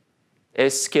dot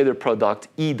S scalar product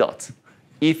E dot.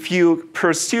 If you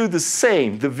pursue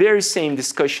the very same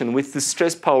discussion with the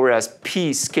stress power as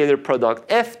P scalar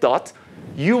product F dot,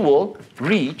 you will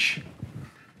reach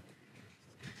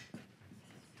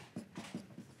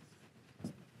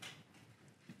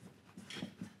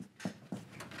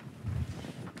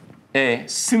a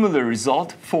similar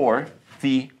result for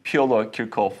the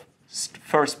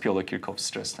first Piola-Kirchhoff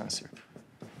stress tensor.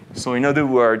 So in other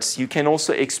words, you can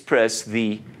also express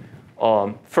the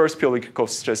first Piola-Kirchhoff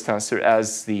stress tensor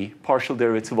as the partial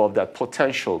derivative of that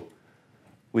potential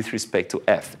with respect to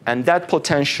F. And that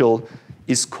potential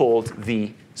is called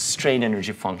the strain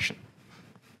energy function.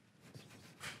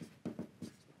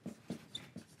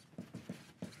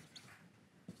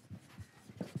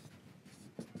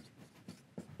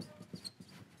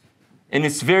 And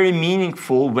it's very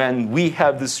meaningful when we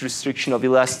have this restriction of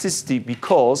elasticity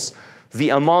because the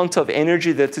amount of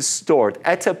energy that is stored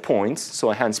at a point,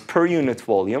 so hence per unit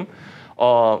volume,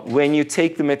 when you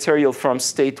take the material from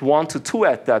state 1 to 2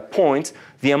 at that point,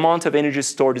 the amount of energy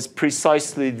stored is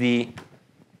precisely the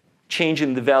change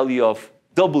in the value of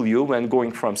W when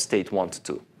going from state 1 to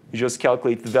 2. You just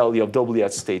calculate the value of W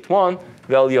at state 1,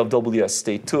 value of W at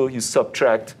state 2, you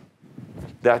subtract,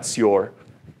 that's your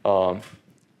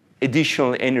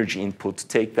additional energy input to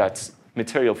take that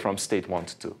material from state 1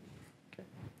 to 2. Okay.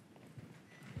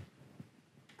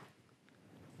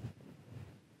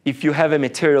 If you have a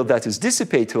material that is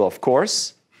dissipative, of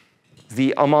course,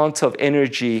 the amount of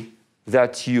energy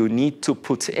that you need to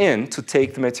put in to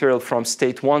take the material from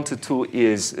state 1 to 2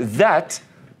 is that,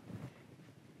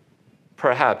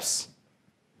 perhaps,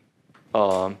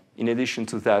 in addition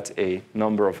to that, a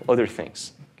number of other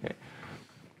things.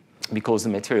 Because the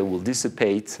material will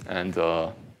dissipate and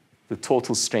the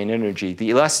total strain energy, the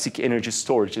elastic energy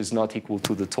storage is not equal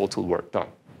to the total work done.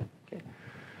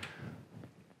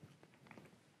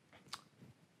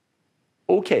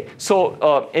 Okay,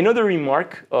 so another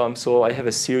remark. So I have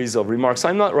a series of remarks.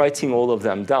 I'm not writing all of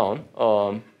them down.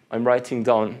 I'm writing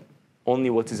down only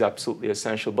what is absolutely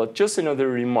essential, but just another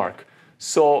remark.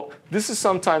 So this is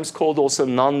sometimes called also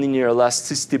nonlinear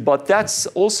elasticity, but that's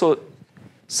also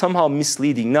somehow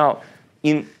misleading. Now,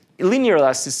 in linear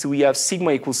elasticity, we have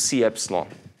sigma equals C epsilon.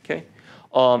 Okay?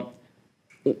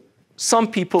 Some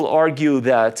people argue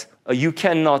that you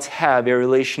cannot have a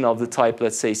relation of the type,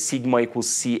 let's say, sigma equals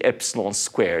C epsilon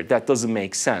squared. That doesn't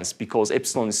make sense because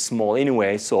epsilon is small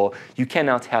anyway, so you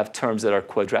cannot have terms that are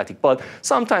quadratic. But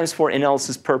sometimes for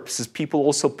analysis purposes, people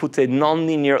also put a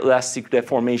nonlinear elastic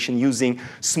deformation using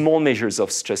small measures of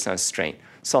stress and strain.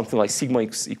 Something like sigma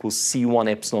equals C1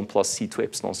 epsilon plus C2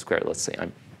 epsilon squared, let's say.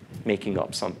 I'm making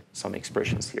up some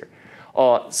expressions here.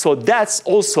 So that's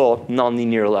also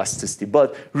nonlinear elasticity.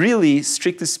 But really,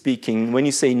 strictly speaking, when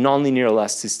you say nonlinear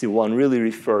elasticity, one really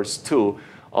refers to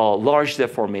large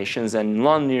deformations. And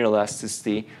nonlinear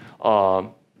elasticity,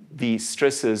 the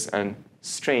stresses and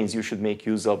strains you should make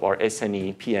use of are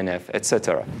SNE, PNF,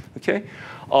 etc. Okay?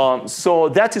 So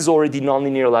that is already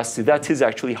nonlinear elasticity. That is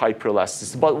actually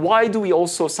hyperelasticity. But why do we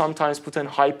also sometimes put in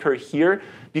hyper here?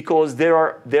 Because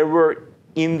there were,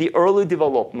 in the early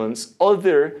developments,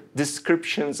 other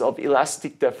descriptions of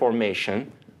elastic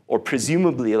deformation, or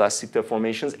presumably elastic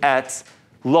deformations, at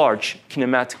large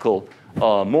kinematical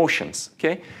motions,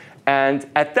 okay? And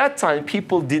at that time,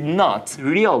 people did not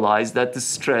realize that the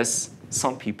stress,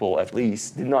 some people at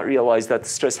least, did not realize that the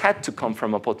stress had to come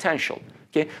from a potential.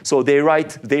 Okay? So they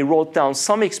wrote down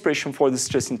some expression for the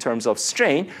stress in terms of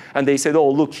strain, and they said, oh,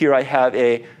 look, here I have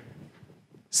a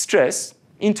stress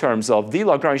in terms of the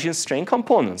Lagrangian strain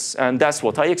components. And that's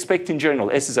what I expect in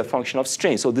general. S is a function of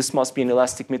strain, so this must be an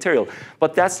elastic material.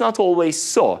 But that's not always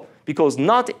so, because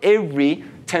not every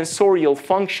tensorial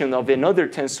function of another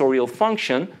tensorial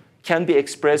function can be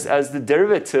expressed as the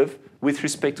derivative with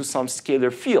respect to some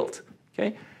scalar field.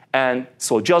 Okay? And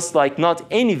so just like not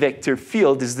any vector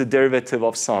field is the derivative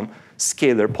of some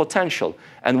scalar potential.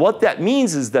 And what that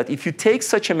means is that if you take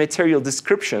such a material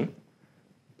description,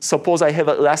 suppose I have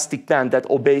an elastic band that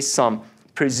obeys some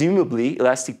presumably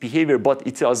elastic behavior, but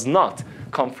it does not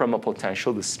come from a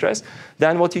potential, the stress,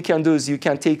 then what you can do is you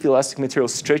can take the elastic material,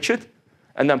 stretch it,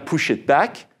 and then push it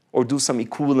back, or do some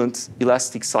equivalent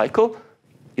elastic cycle,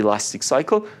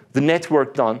 the net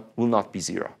work done will not be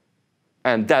zero.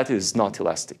 And that is not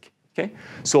elastic. Okay?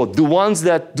 So the ones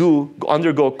that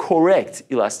undergo correct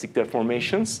elastic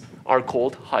deformations are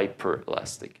called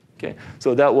hyperelastic. Okay?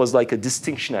 So that was like a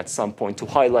distinction at some point to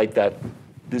highlight that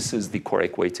this is the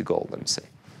correct way to go, let me say.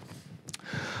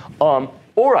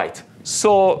 All right,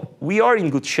 so we are in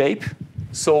good shape.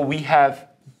 So we have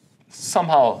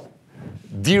somehow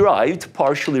derived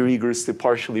partially rigorously,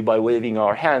 partially by waving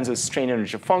our hands, a strain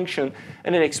energy function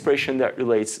and an expression that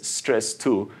relates stress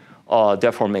to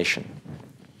deformation.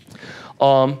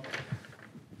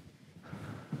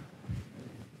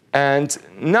 And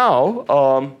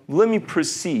now let me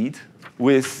proceed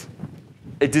with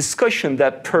a discussion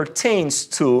that pertains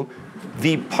to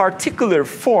the particular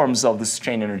forms of the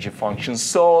strain energy function.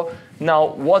 So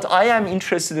now what I am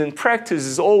interested in practice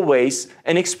is always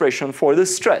an expression for the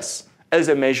stress as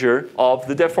a measure of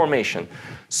the deformation.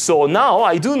 So now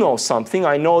I do know something.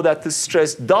 I know that the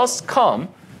stress does come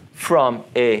from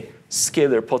a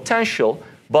scalar potential,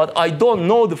 but I don't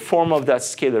know the form of that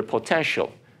scalar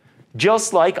potential.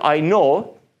 Just like I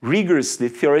know rigorously,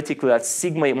 theoretically, that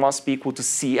sigma must be equal to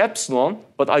C epsilon,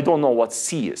 but I don't know what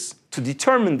C is. To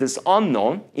determine this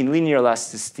unknown in linear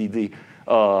elasticity, the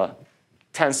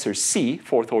tensor C,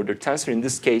 fourth order tensor, in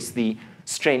this case, the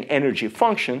strain energy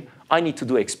function, I need to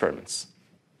do experiments.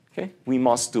 Okay? We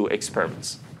must do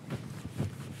experiments.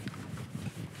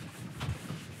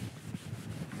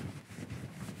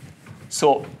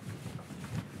 So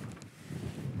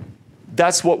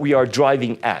that's what we are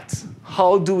driving at.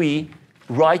 How do we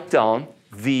write down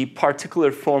the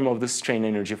particular form of the strain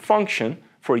energy function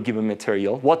for a given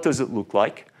material? What does it look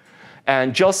like?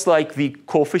 And just like the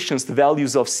coefficients, the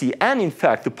values of C, and in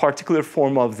fact, the particular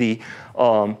form of the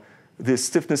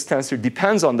stiffness tensor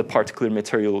depends on the particular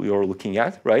material you're looking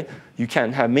at, right? You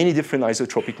can have many different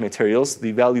isotropic materials.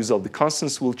 The values of the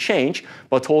constants will change,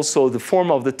 but also the form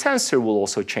of the tensor will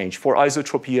also change. For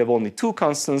isotropy, you have only 2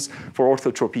 constants. For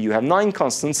orthotropy, you have 9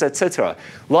 constants, etc.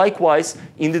 Likewise,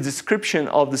 in the description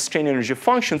of the strain energy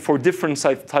function for different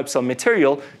types of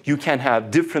material, you can have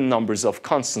different numbers of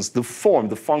constants. The form,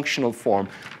 the functional form,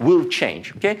 will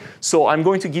change, okay? So I'm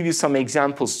going to give you some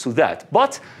examples to that.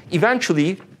 But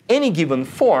eventually, any given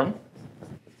form,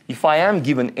 if I am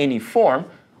given any form,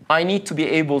 I need to be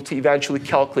able to eventually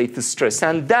calculate the stress.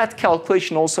 And that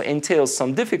calculation also entails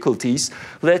some difficulties.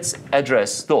 Let's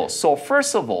address those. So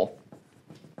first of all,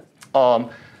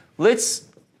 let's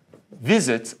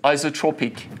visit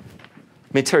isotropic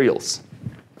materials.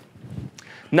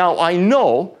 Now, I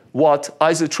know what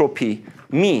isotropy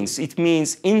means. It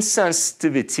means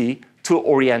insensitivity to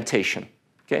orientation.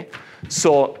 Okay?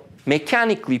 So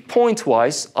mechanically,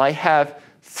 point-wise, I have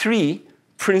 3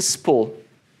 principal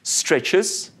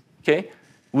stretches, okay,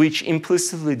 which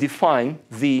implicitly define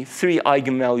the 3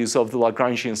 eigenvalues of the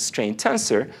Lagrangian strain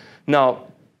tensor. Now,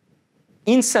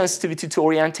 insensitivity to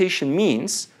orientation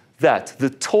means that the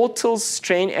total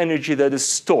strain energy that is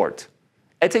stored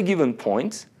at a given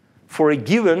point for a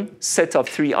given set of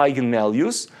 3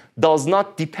 eigenvalues does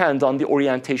not depend on the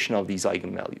orientation of these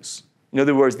eigenvalues. In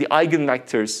other words, the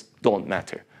eigenvectors don't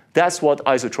matter. That's what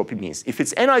isotropy means. If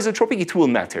it's anisotropic, it will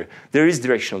matter. There is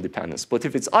directional dependence. But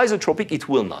if it's isotropic, it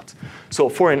will not. So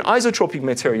for an isotropic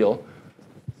material,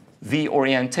 the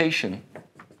orientation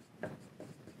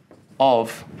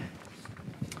of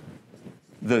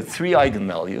the 3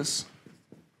 eigenvalues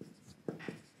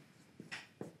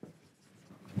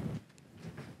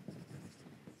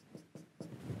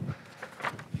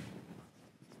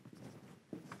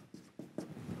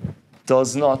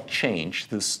does not change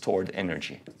the stored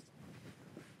energy.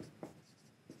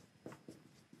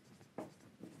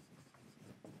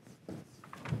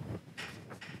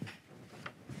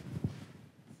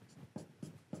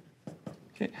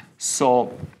 Okay.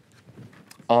 So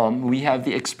we have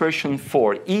the expression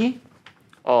for E.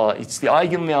 It's the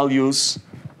eigenvalues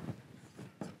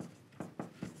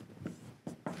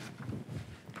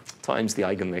times the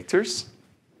eigenvectors,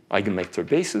 eigenvector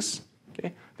basis.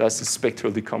 Okay? That's the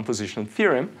spectral decomposition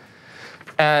theorem.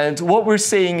 And what we're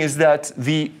saying is that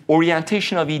the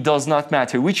orientation of E does not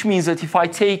matter, which means that if I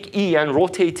take E and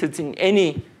rotate it in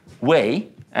any way,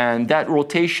 and that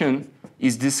rotation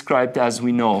is described as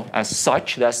we know as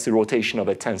such, that's the rotation of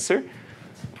a tensor.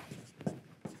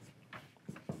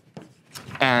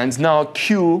 And now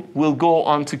Q will go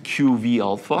onto QV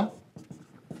alpha,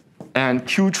 and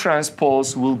Q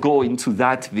transpose will go into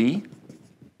that V.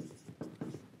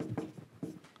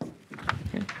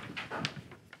 Okay.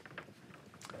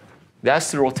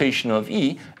 That's the rotation of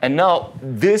E. And now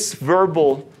this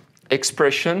verbal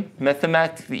expression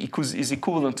mathematically is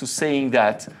equivalent to saying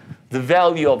that the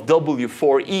value of W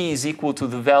for E is equal to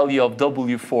the value of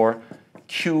W for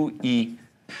QE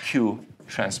Q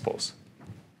transpose.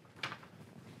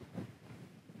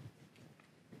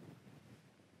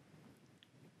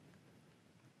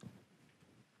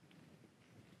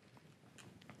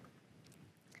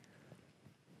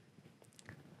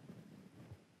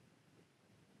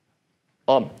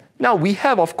 Now, we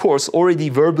have, of course, already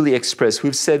verbally expressed,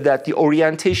 we've said that the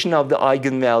orientation of the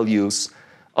eigenvalues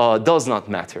does not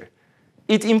matter.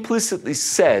 It implicitly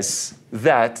says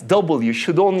that W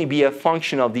should only be a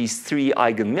function of these three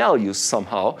eigenvalues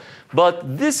somehow,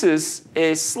 but this is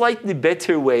a slightly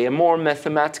better way, a more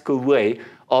mathematical way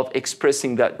of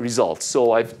expressing that result.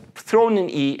 So I've thrown in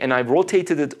E and I've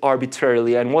rotated it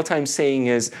arbitrarily, and what I'm saying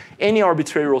is any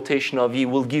arbitrary rotation of E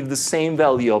will give the same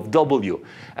value of W.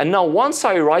 And now once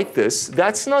I write this,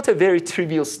 that's not a very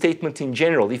trivial statement in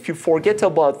general. If you forget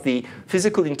about the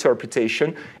physical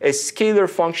interpretation, a scalar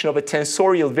function of a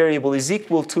tensorial variable is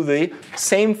equal to the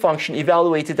same function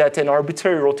evaluated at an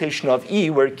arbitrary rotation of E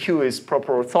where Q is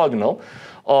proper orthogonal.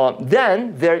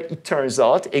 Then there, it turns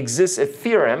out, exists a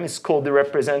theorem, it's called the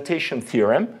representation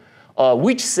theorem,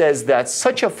 which says that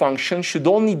such a function should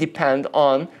only depend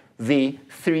on the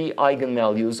three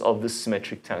eigenvalues of the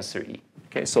symmetric tensor E.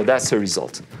 Okay, so that's the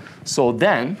result. So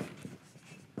then,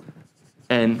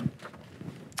 an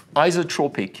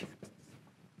isotropic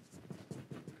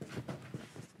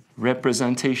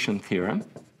representation theorem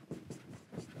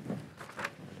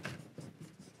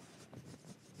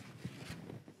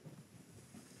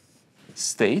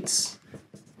states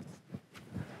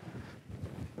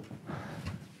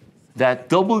that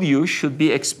W should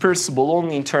be expressible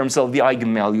only in terms of the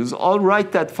eigenvalues. I'll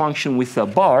write that function with a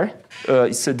bar.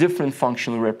 It's a different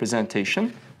functional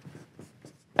representation.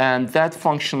 And that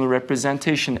functional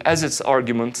representation, as its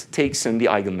argument, takes in the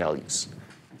eigenvalues.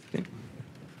 Okay.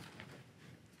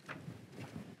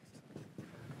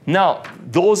 Now,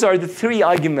 those are the three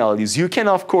eigenvalues. You can,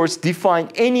 of course,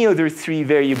 define any other three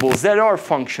variables that are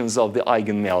functions of the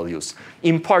eigenvalues.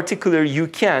 In particular, you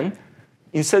can,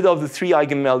 instead of the three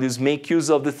eigenvalues, make use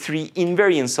of the three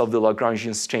invariants of the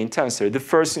Lagrangian strain tensor. The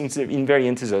first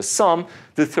invariant is a sum,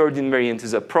 the third invariant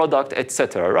is a product,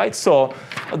 etc. Right? So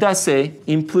that's a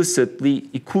implicitly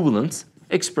equivalent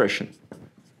expression.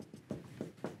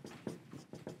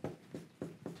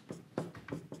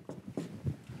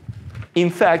 In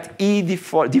fact, E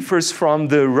differs from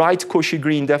the right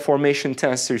Cauchy-Green deformation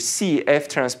tensor C, F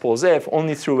transpose F,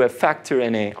 only through a factor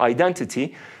and an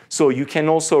identity. So you can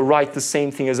also write the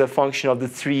same thing as a function of the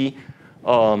three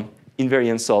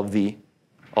invariants of the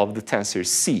tensor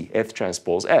C, F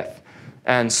transpose F,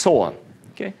 and so on.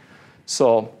 Okay?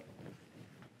 So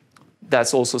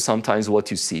that's also sometimes what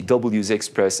you see. W is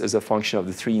expressed as a function of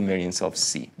the three invariants of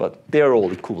C, but they are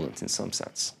all equivalent in some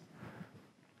sense.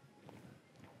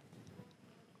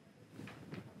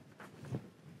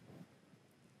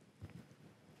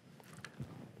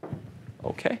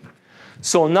 Okay?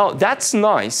 So now that's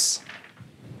nice.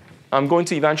 I'm going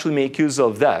to eventually make use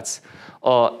of that.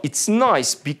 It's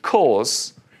nice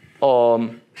because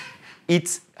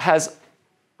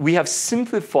we have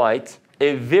simplified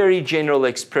a very general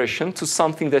expression to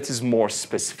something that is more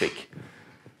specific.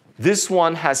 This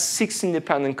one has 6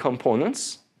 independent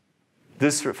components,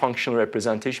 this functional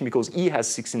representation, because E has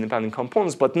 6 independent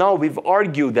components. But now we've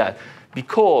argued that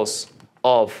because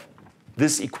of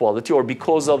this equality, or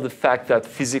because of the fact that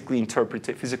physical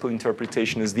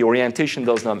interpretation is the orientation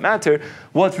does not matter,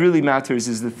 what really matters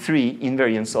is the three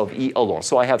invariants of E alone.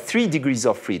 So I have 3 degrees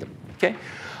of freedom. Okay?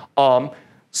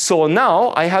 So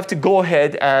now I have to go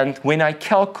ahead and when I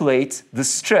calculate the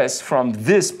stress from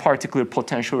this particular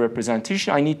potential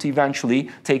representation, I need to eventually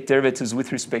take derivatives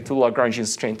with respect to Lagrangian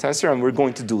strain tensor, and we're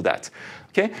going to do that.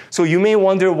 Okay? So you may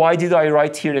wonder, why did I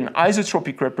write here an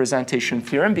isotropic representation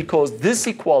theorem? Because this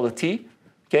equality,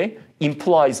 okay,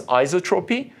 implies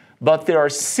isotropy, but there are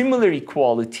similar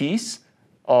equalities,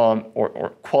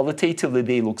 or qualitatively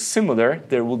they look similar.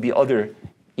 There will be other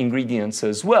ingredients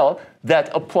as well that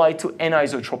apply to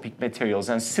anisotropic materials,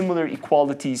 and similar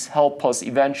equalities help us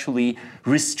eventually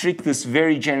restrict this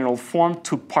very general form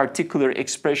to particular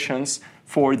expressions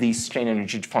for the strain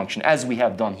energy function, as we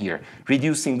have done here,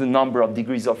 reducing the number of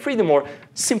degrees of freedom or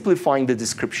simplifying the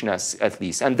description at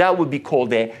least. And that would be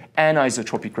called an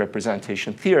anisotropic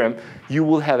representation theorem. You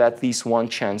will have at least one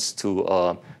chance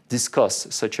to discuss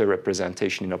such a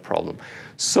representation in a problem.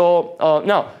 So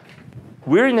now,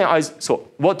 we're in so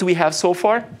what do we have so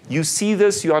far? You see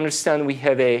this, you understand we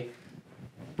have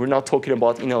we're not talking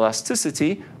about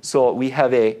inelasticity, so we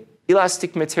have a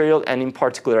elastic material, and in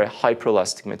particular a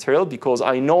hyperelastic material, because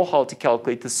I know how to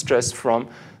calculate the stress from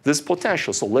this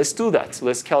potential. So let's do that.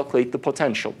 Let's calculate the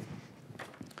potential.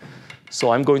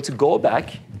 So I'm going to go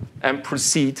back and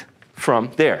proceed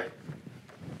from there.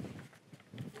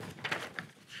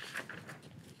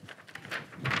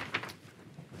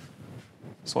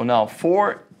 So now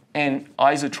for an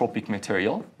isotropic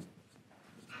material,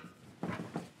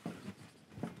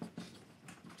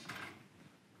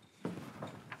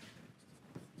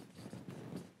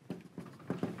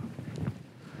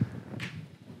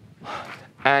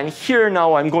 and here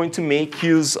now I'm going to make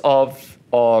use of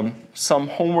some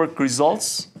homework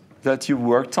results that you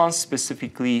worked on,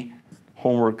 specifically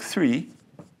homework 3.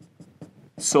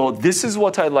 So this is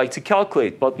what I'd like to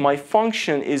calculate, but my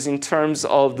function is in terms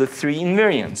of the 3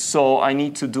 invariants. So I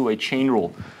need to do a chain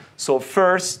rule. So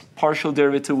first, partial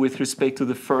derivative with respect to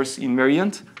the first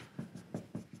invariant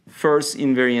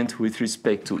with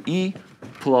respect to E,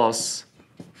 plus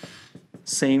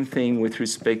same thing with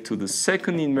respect to the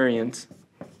second invariant,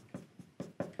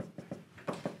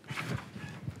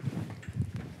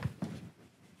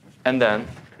 and then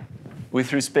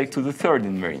with respect to the third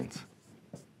invariant.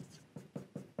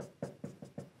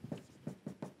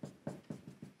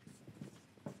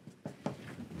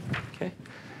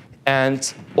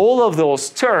 And all of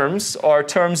those terms are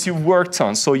terms you've worked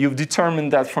on. So you've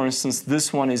determined that, for instance,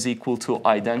 this one is equal to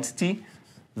identity.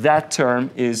 That term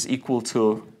is equal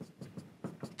to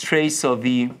trace of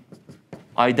the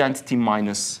identity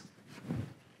minus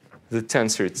the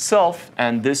tensor itself.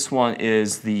 And this one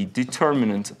is the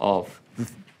determinant of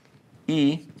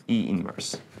E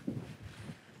inverse.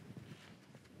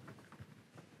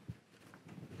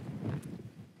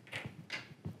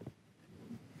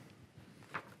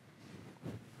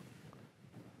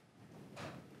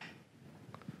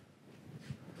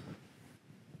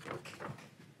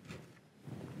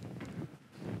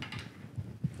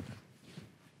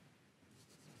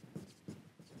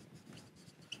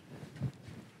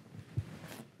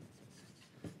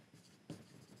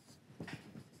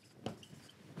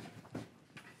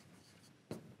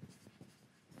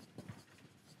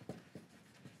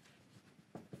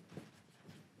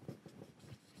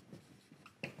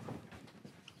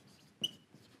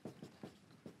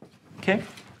 Okay,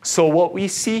 so what we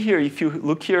see here, if you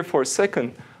look here for a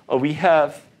second, we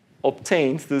have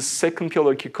obtained the second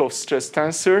Piolar-Kirchhoff stress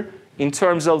tensor in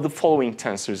terms of the following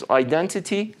tensors: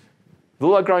 identity, the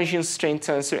Lagrangian strain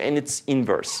tensor, and its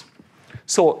inverse.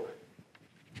 So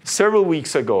several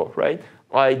weeks ago, right,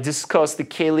 I discussed the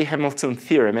Cayley-Hamilton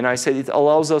theorem, and I said it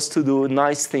allows us to do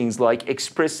nice things like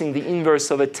expressing the inverse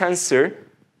of a tensor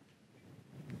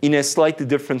in a slightly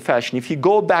different fashion. If you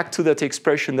go back to that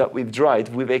expression that we've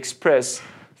derived, we've expressed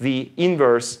the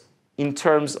inverse in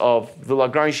terms of the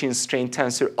Lagrangian strain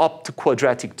tensor up to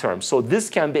quadratic terms. So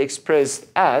this can be expressed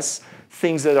as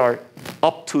things that are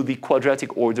up to the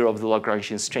quadratic order of the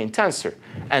Lagrangian strain tensor.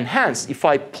 And hence, if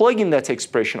I plug in that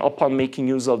expression upon making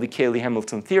use of the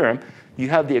Cayley-Hamilton theorem, you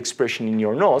have the expression in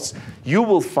your notes, you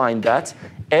will find that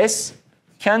S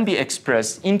can be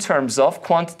expressed in terms of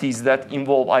quantities that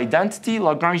involve identity,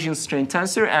 Lagrangian strain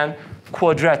tensor, and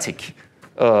quadratic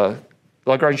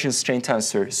Lagrangian strain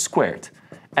tensor squared.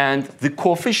 And the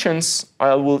coefficients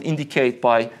I will indicate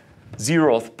by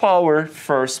 0th power,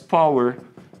 first power,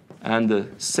 and the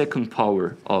second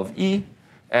power of E.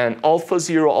 And alpha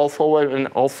 0, alpha 1, and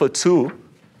alpha 2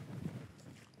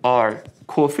 are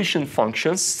coefficient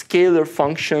functions, scalar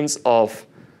functions of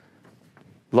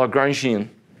Lagrangian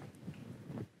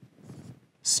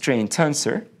strain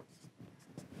tensor,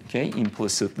 okay,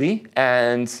 implicitly.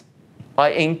 And I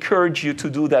encourage you to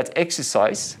do that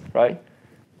exercise, right?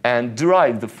 and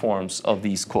derive the forms of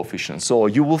these coefficients. So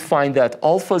you will find that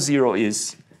alpha 0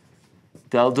 is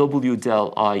del W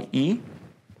del IE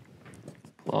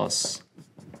plus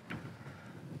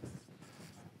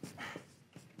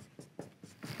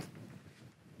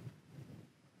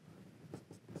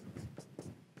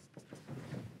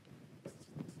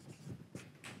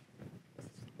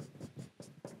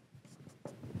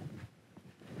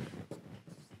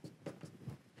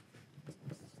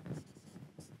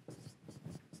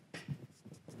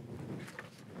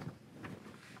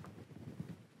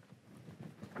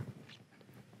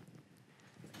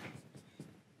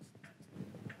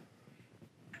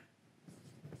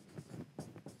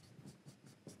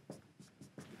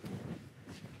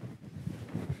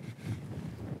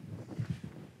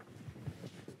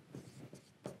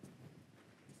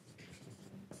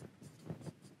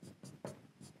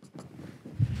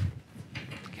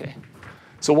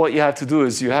so what you have to do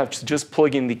is you have to just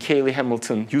plug in the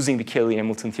Cayley-Hamilton, using the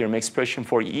Cayley-Hamilton theorem expression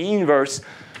for E inverse,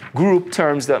 group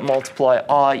terms that multiply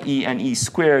I, E, and E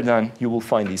squared, and you will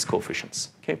find these coefficients.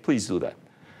 Okay, please do that.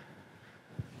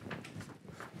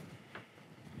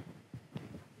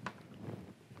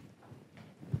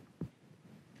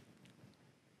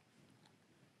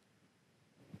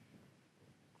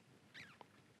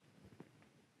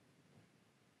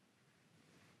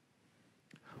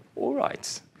 All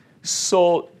right.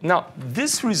 So now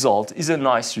this result is a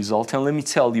nice result, and let me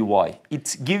tell you why.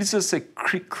 It gives us a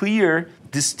clear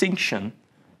distinction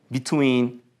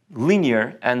between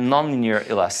linear and nonlinear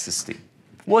elasticity.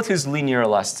 What is linear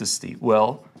elasticity?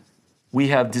 Well, we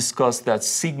have discussed that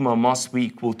sigma must be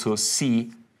equal to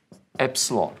C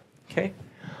epsilon. Okay?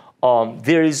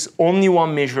 There is only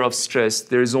one measure of stress,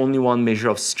 there is only one measure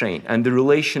of strain, and the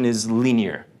relation is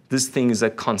linear. This thing is a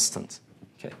constant.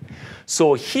 Okay.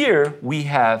 So here we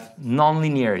have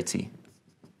nonlinearity.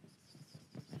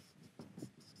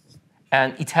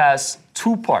 And it has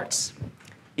two parts.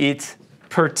 It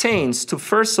pertains to,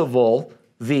 first of all,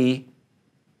 the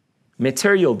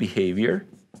material behavior.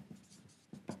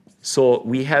 So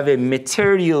we have a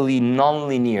materially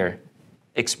nonlinear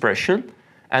expression.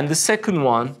 And the second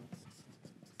one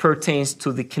pertains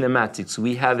to the kinematics.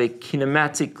 We have a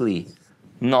kinematically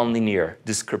nonlinear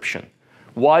description.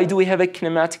 Why do we have a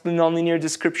kinematically nonlinear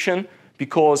description?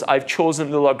 Because I've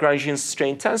chosen the Lagrangian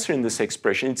strain tensor in this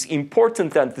expression. It's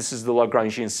important that this is the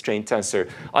Lagrangian strain tensor.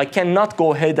 I cannot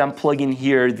go ahead and plug in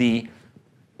here the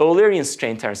Eulerian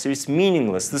strain tensor. It's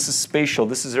meaningless. This is spatial,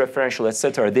 this is referential,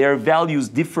 etc. Their values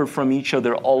differ from each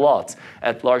other a lot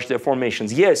at large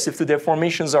deformations. Yes, if the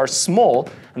deformations are small,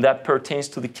 and that pertains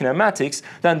to the kinematics,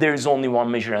 then there is only one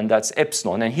measure, and that's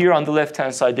epsilon. And here on the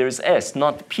left-hand side, there is S,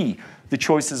 not P. The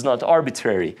choice is not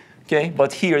arbitrary, okay?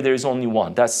 But here there is only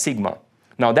one, that's sigma.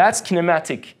 Now that's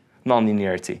kinematic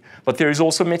nonlinearity, but there is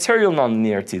also material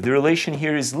nonlinearity. The relation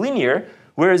here is linear,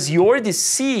 whereas you already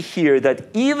see here that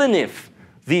even if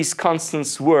these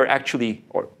constants were actually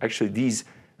these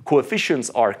coefficients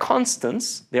are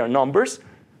constants, they are numbers,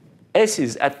 S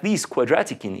is at least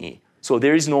quadratic in E. So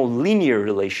there is no linear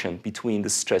relation between the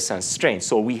stress and strain.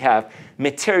 So we have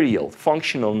material,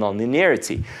 functional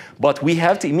nonlinearity. But we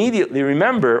have to immediately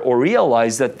remember or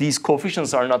realize that these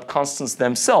coefficients are not constants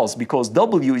themselves because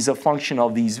W is a function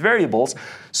of these variables.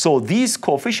 So these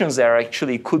coefficients are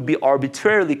actually could be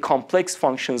arbitrarily complex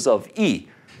functions of E.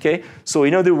 Okay? So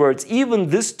in other words, even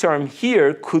this term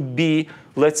here could be,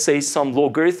 let's say, some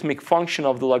logarithmic function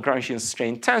of the Lagrangian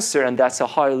strain tensor, and that's a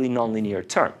highly nonlinear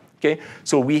term. Okay?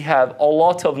 So we have a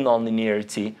lot of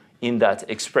nonlinearity in that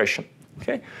expression.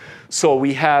 Okay? So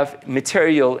we have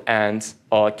material and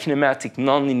kinematic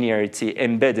nonlinearity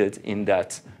embedded in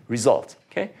that result.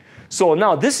 Okay? So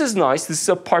now this is nice. This is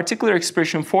a particular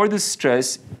expression for the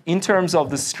stress in terms of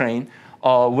the strain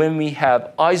when we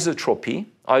have isotropic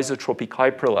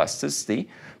hyperelasticity.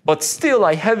 But still,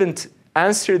 I haven't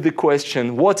answered the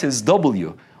question, what is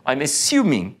W? I'm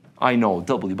assuming I know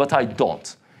W, but I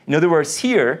don't. In other words,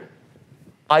 here,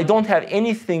 I don't have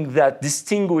anything that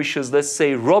distinguishes, let's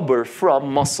say, rubber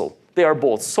from muscle. They are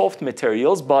both soft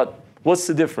materials, but what's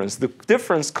the difference? The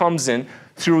difference comes in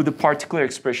through the particular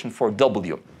expression for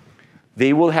W.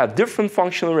 They will have different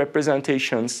functional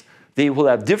representations. They will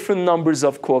have different numbers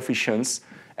of coefficients.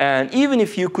 And even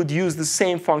if you could use the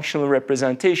same functional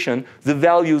representation, the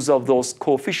values of those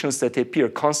coefficients that appear,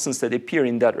 constants that appear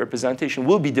in that representation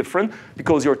will be different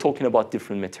because you're talking about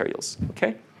different materials.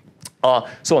 Okay?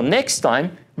 So next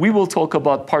time, we will talk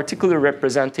about particular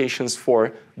representations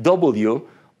for W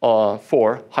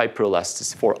for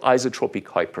hyperelasticity, for isotropic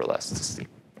hyperelasticity,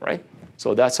 right?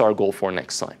 So that's our goal for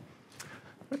next time.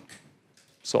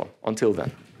 So until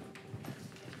then.